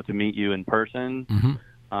 to meet you in person,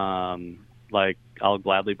 like, I'll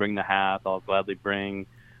gladly bring the hat. I'll gladly bring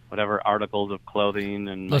whatever articles of clothing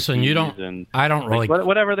and listen. I don't really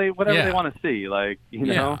whatever they want to see. Like,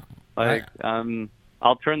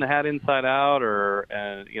 I'll turn the hat inside out, or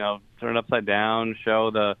turn it upside down,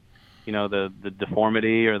 show the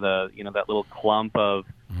deformity, or that little clump of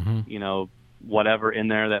whatever in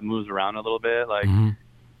there that moves around a little bit. Like,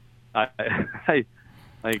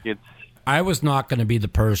 I was not going to be the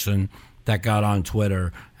person that got on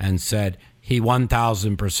Twitter and said he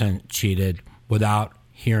 1,000% cheated without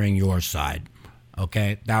hearing your side.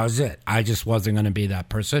 Okay, that was it. I just wasn't going to be that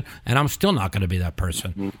person, and I'm still not going to be that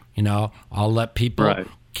person. I'll let people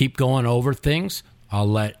keep going over things. I'll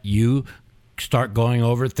let you start going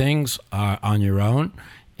over things on your own,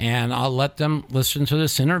 and I'll let them listen to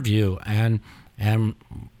this interview, and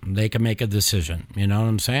they can make a decision. You know what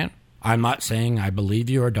I'm saying? I'm not saying I believe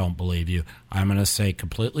you or don't believe you. I'm going to say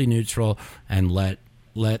completely neutral and let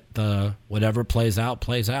the whatever plays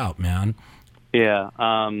out, man. Yeah.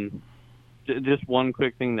 Just one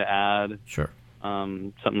quick thing to add. Sure.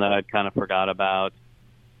 Something that I kind of forgot about.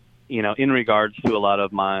 In regards to a lot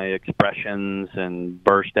of my expressions and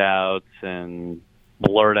burst outs and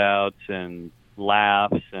blurt outs and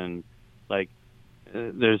laughs, and like,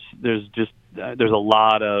 there's a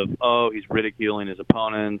lot of, he's ridiculing his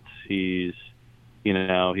opponents. He's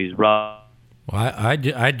rough. Well, I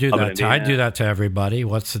do that. I do that to everybody.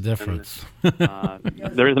 What's the difference?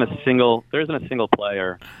 There isn't a single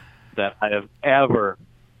player that I have ever,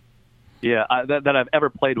 that I've ever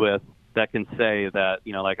played with that can say that,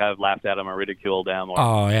 like, I've laughed at him or ridiculed them or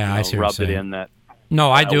I see rubbed it in that.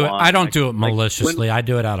 No, I do it. I don't do it maliciously. I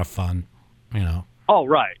do it out of fun. Oh,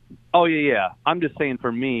 right. Oh, yeah. I'm just saying, for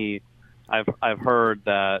me, I've heard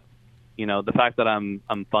that, the fact that I'm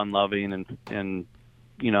fun loving and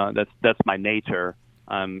that's my nature.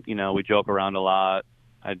 We joke around a lot.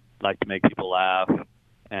 I like to make people laugh,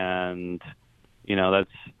 and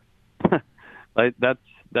that's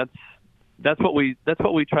what we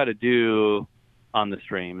try to do on the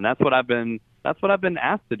stream. And that's what I've been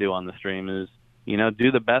asked to do on the stream is,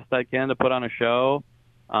 do the best I can to put on a show,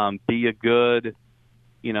 be a good,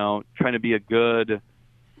 trying to be a good,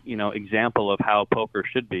 example of how poker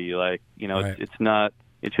should be. Like, Right.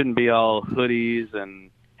 it shouldn't be all hoodies and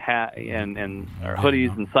or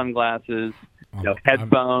hoodies and sunglasses,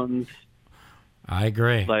 headphones. I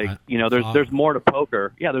agree. Like, there's more to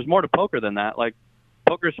poker. Yeah, there's more to poker than that. Like,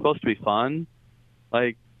 poker is supposed to be fun.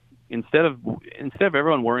 Like, instead of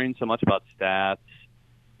everyone worrying so much about stats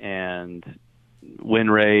and win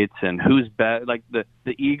rates and who's bet, like the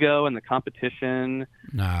ego and the competition,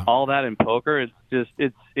 all that in poker,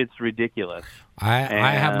 it's ridiculous. I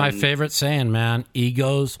have my favorite saying, man: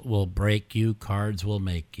 egos will break you, cards will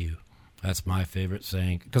make you. That's my favorite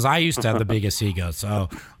saying, because I used to have the biggest ego, so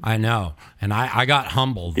I know. And I got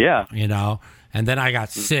humbled, and then I got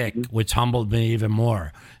sick, which humbled me even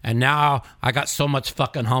more. And now I got so much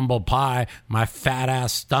fucking humble pie, my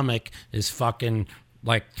fat-ass stomach is fucking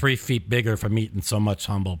like 3 feet bigger from eating so much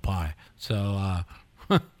humble pie. So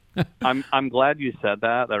I'm glad you said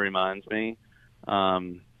that. That reminds me.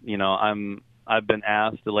 I've been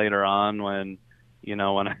asked later on when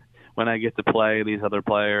I get to play these other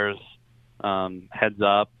players, heads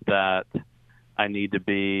up that I need to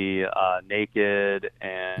be naked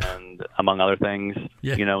and among other things,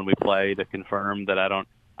 when we play, to confirm that I don't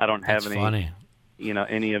have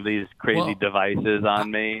any of these crazy devices on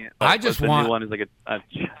me. I just the want new one is like a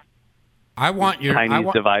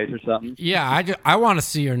Chinese device or something. Yeah, I want to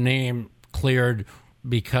see your name cleared,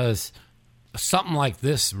 because something like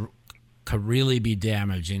this could really be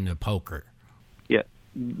damaging to poker. Yeah,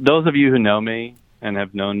 those of you who know me and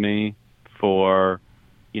have known me for,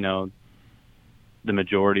 the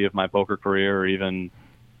majority of my poker career, or even,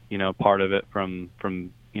 part of it from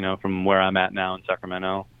where I'm at now in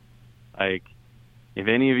Sacramento. Like, if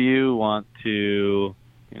any of you want to,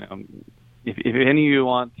 if any of you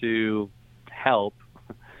want to help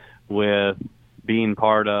with being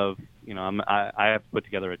part of, I have to put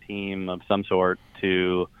together a team of some sort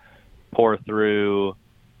to pour through,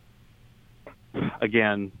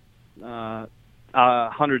 again,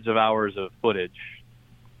 hundreds of hours of footage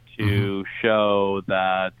to show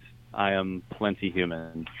that I am plenty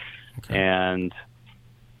human. Okay. And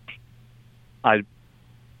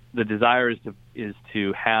the desire is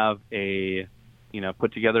to have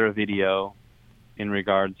put together a video in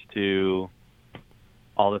regards to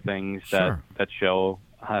all the things that show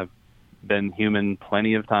I've been human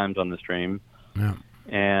plenty of times on the stream. Yeah.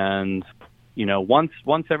 And,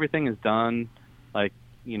 once everything is done, like,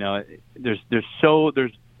 there's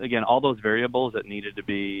again, all those variables that needed to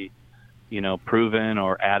be, proven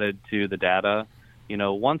or added to the data.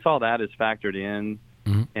 Once all that is factored in,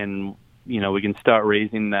 and, we can start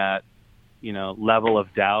raising that, level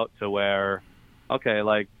of doubt to where, okay,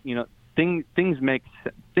 like, things make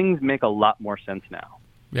a lot more sense now.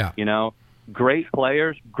 Yeah. Great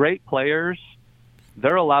players,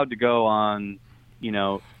 they're allowed to go on,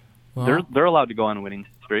 they're allowed to go on winning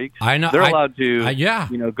streaks. I know they're allowed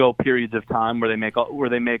to, go periods of time where they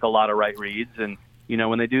make a lot of right reads, and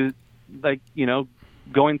when they do, like,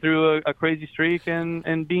 going through a crazy streak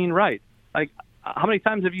and being right. Like, how many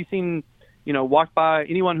times have you seen, walk by,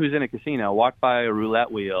 anyone who's in a casino, walk by a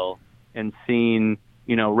roulette wheel and seen,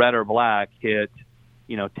 red or black hit,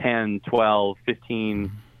 10, 12,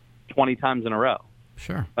 15, 20 times in a row?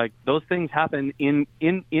 Sure. Like, those things happen in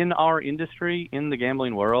our industry, in the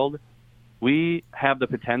gambling world. We have the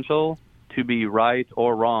potential to be right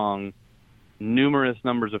or wrong numerous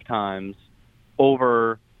numbers of times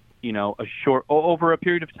over, over a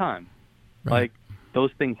period of time. Right. Like,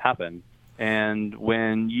 those things happen. And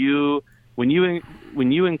when you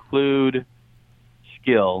include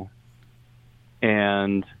skill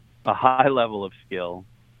and a high level of skill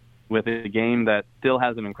with a game that still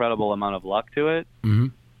has an incredible amount of luck to it,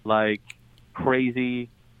 like, crazy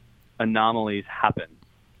anomalies happen.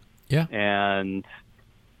 Yeah. And,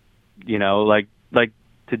 like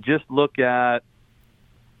to just look at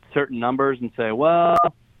certain numbers and say, well,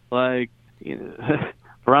 like,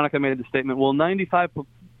 Veronica made the statement, well, 95%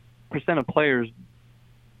 of players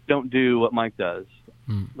don't do what Mike does.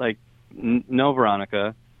 Like, no,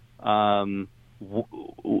 Veronica. Less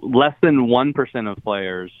than 1% of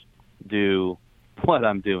players do what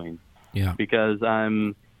I'm doing. Yeah. Because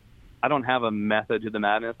I don't have a method to the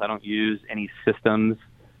madness. I don't use any systems.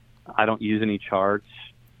 I don't use any charts.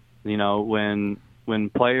 When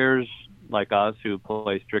players like us who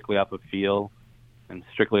play strictly off of feel and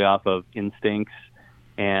strictly off of instincts,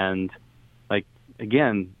 and, like,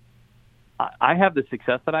 again, I have the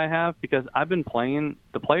success that I have because I've been playing,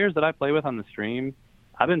 the players that I play with on the stream,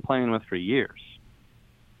 I've been playing with for years.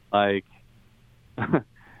 Like,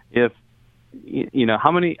 if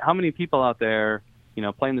how many people out there,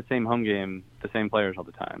 playing the same home game, the same players all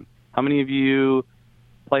the time? How many of you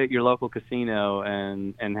play at your local casino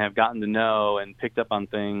and have gotten to know and picked up on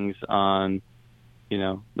things on,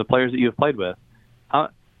 the players that you have played with?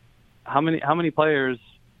 How many players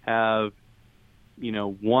have,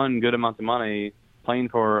 won good amounts of money playing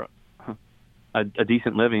for a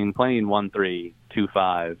decent living, playing 1-3,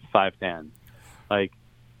 2-5, 5-10? Like,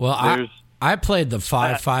 well, I played the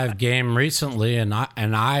 5-5 game recently, and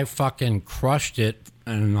I fucking crushed it.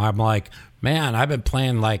 And I'm like, man, I've been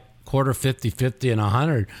playing like quarter 50-50 and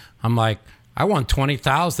 100. I'm like, I won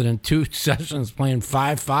 20,000 in 2 sessions playing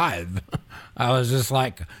 5-5. I was just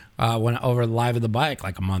like, went over live at the bike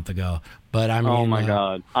like a month ago. But I mean, oh my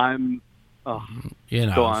God, go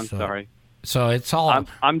on. So, sorry. So it's all.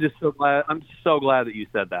 I'm just so glad. I'm so glad that you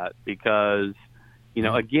said that, because,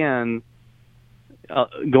 again,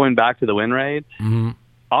 going back to the win rates,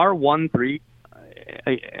 our 1-3,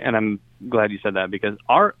 and I'm glad you said that, because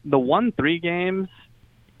the 1-3 games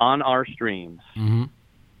on our streams,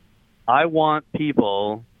 I want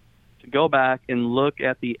people to go back and look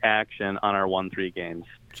at the action on our 1-3 games.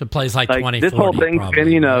 So it plays like 20-40. This whole thing's probably,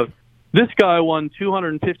 spinning right? of, this guy won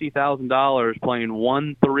 $250,000 playing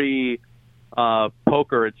 1-3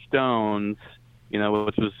 poker at Stones,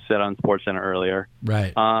 which was said on SportsCenter earlier.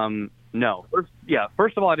 Right. No.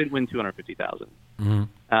 First of all, I didn't win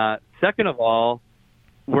 $250,000. Second of all,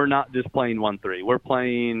 we're not just playing 1-3. We're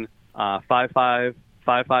playing 5-5,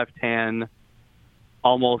 5-5-10.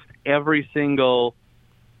 Almost every single.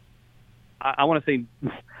 I want to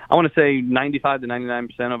say 95 to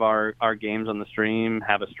 99% of our games on the stream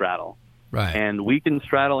have a straddle. Right. And we can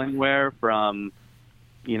straddle anywhere from,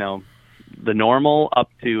 the normal up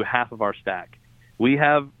to half of our stack. We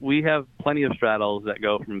have plenty of straddles that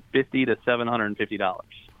go from $50 to $750.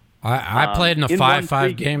 I played in a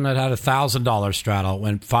 5-5 game that had $1,000 straddle. It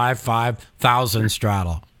went 5-5 1,000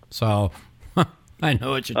 straddle. So I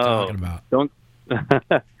know what you're talking about.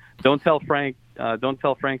 Don't tell Frank. Don't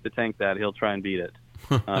tell Frank the Tank that. He'll try and beat it.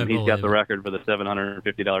 He's got the record for the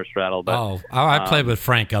 $750 straddle. But, I played with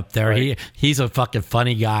Frank up there. Right. He's a fucking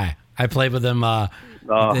funny guy. I played with him. I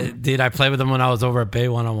played with him when I was over at Bay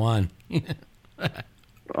 101.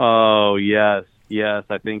 Oh yes.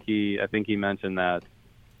 I think he mentioned that.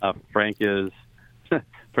 Frank is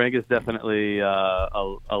definitely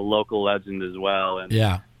a local legend as well. And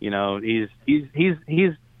yeah, he's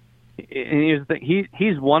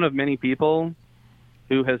one of many people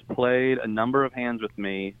who has played a number of hands with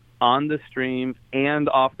me on the stream and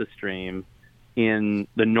off the stream in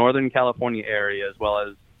the Northern California area, as well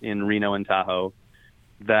as in Reno and Tahoe,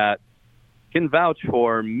 that can vouch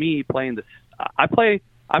for me playing this. I play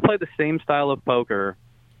the same style of poker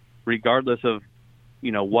regardless of,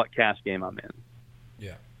 what cash game I'm in.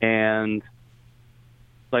 Yeah. And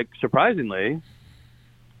like, surprisingly,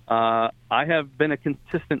 I have been a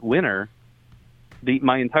consistent winner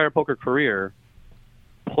my entire poker career,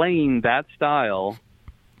 playing that style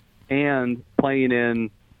and playing in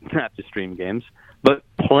not just stream games, but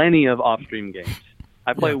plenty of off-stream games.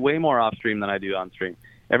 I play way more off-stream than I do on-stream.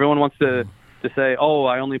 Everyone wants to say, "Oh,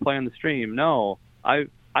 I only play on the stream." No, I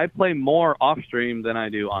play more off-stream than I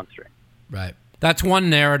do on-stream. Right. That's one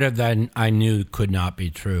narrative that I knew could not be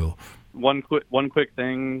true. One quick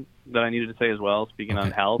thing that I needed to say as well, speaking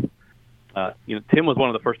on health. Tim was one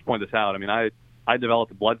of the first to point this out. I mean, I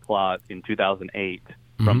developed a blood clot in 2008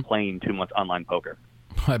 from playing too much online poker.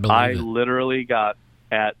 I literally got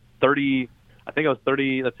at 30. I think I was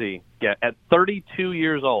 30. Let's see. Yeah, at 32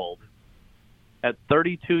 years old. At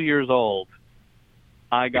 32 years old,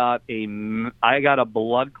 I got a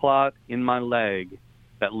blood clot in my leg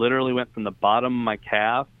that literally went from the bottom of my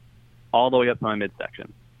calf all the way up to my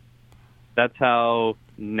midsection. That's how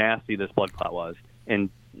nasty this blood clot was.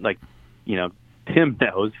 And Tim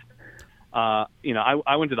knows. I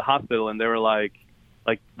went to the hospital and they were like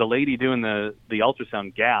the lady doing the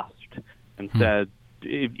ultrasound gasped and said,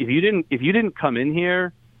 if you didn't come in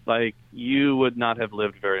here, you would not have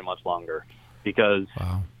lived very much longer, because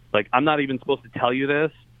I'm not even supposed to tell you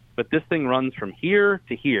this, but this thing runs from here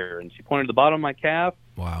to here. And she pointed to the bottom of my calf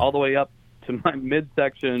all the way up to my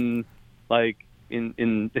midsection,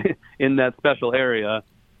 in that special area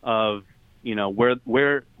of, where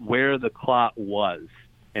the clot was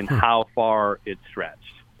and how far it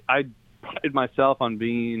stretched. I pride myself on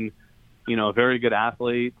being, a very good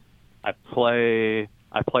athlete. I play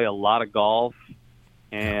a lot of golf,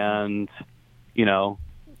 and,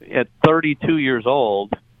 at 32 years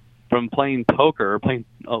old, from playing poker,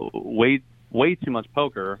 way too much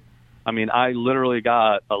poker, I mean, I literally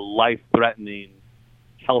got a life-threatening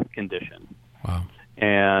health condition. Wow.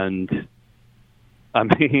 And I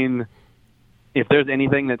mean, if there's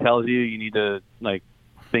anything that tells you you need to like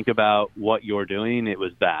think about what you're doing, it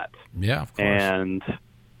was that. Yeah, of course. And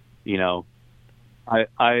you know, I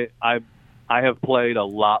have played a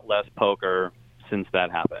lot less poker since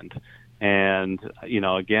that happened. And you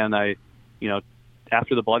know, again,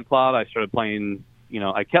 after the blood clot, I started playing. You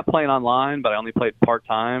know, I kept playing online, but I only played part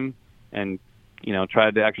time, and you know,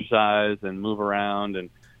 tried to exercise and move around, and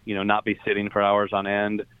you know, not be sitting for hours on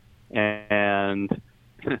end. And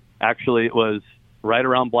actually, it was right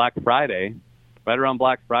around Black Friday.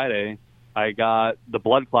 I got the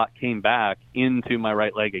blood clot came back into my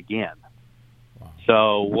right leg again. Wow.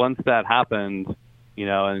 So once that happened, you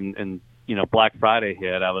know, and you know, Black Friday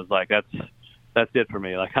hit, I was like, that's it for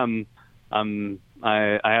me. Like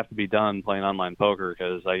I have to be done playing online poker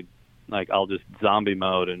because I'll just zombie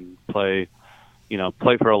mode and play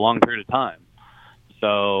for a long period of time.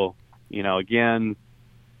 So, you know, again,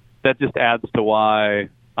 that just adds to why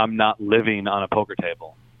I'm not living on a poker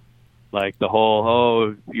table. Like the whole,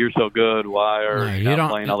 oh, you're so good, why are you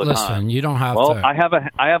not playing all the time? Listen, you don't have to. Well, I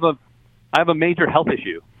have a major health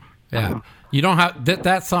issue. Yeah, you don't have.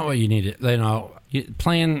 That's not what you need. You know,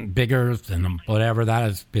 playing bigger than whatever, that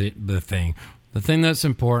is the thing. The thing that's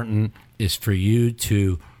important is for you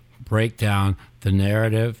to break down the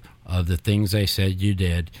narrative of the things they said you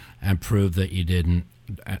did and prove that you didn't,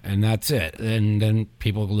 and that's it. And then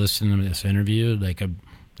people listen to this interview, they could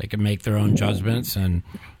make their own judgments, and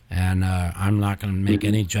I'm not going to make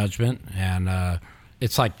any judgment. And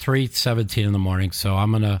it's like 3:17 in the morning, so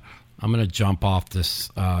I'm gonna jump off this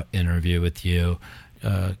interview with you.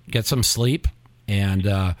 Get some sleep, and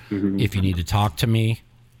if you need to talk to me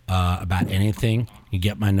about anything, you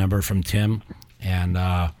get my number from Tim,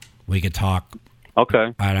 and we could talk.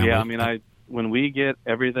 Okay. I mean, when we get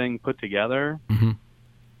everything put together, mm-hmm.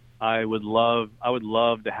 I would love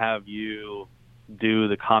to have you do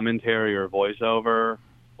the commentary or voiceover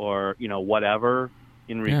or, you know, whatever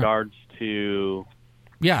in regards to.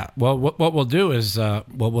 Yeah. Well, what we'll do is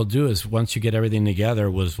once you get everything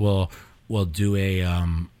together, we'll do a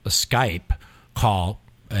Skype call,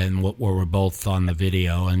 and where we're both on the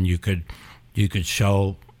video, and you could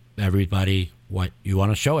show everybody what you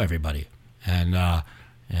want to show everybody, and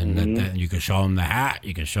mm-hmm. then you can show them the hat,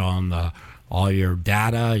 you can show them all your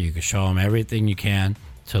data, you can show them everything you can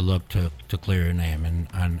to look to clear your name,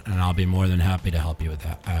 and I'll be more than happy to help you with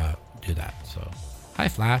that. Do that. So, hi,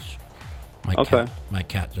 Flash. My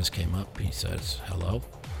cat just came up. He says hello,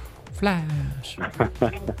 Flash.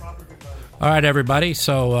 All right, everybody.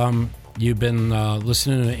 So you've been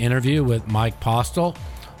listening to an interview with Mike Postle.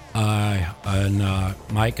 And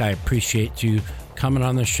Mike, I appreciate you coming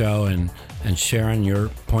on the show and sharing your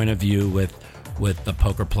point of view with the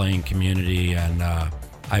poker playing community. And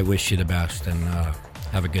I wish you the best, and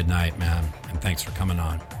have a good night, man. And thanks for coming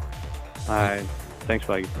on. All right. Thanks,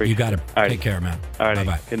 Mike. Appreciate you got to take right. care, man. All right.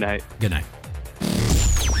 Bye-bye. Good night. Good night.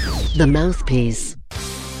 The Mouthpiece.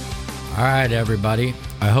 All right, everybody.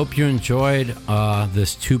 I hope you enjoyed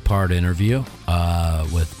this two-part interview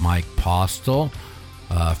with Mike Postle.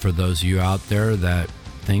 For those of you out there that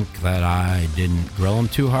think that I didn't grill him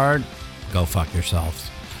too hard, go fuck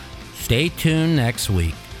yourselves. Stay tuned next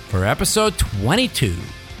week for episode 22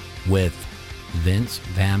 with Vince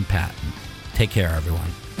Van Patten. Take care, everyone.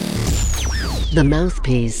 The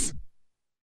Mouthpiece.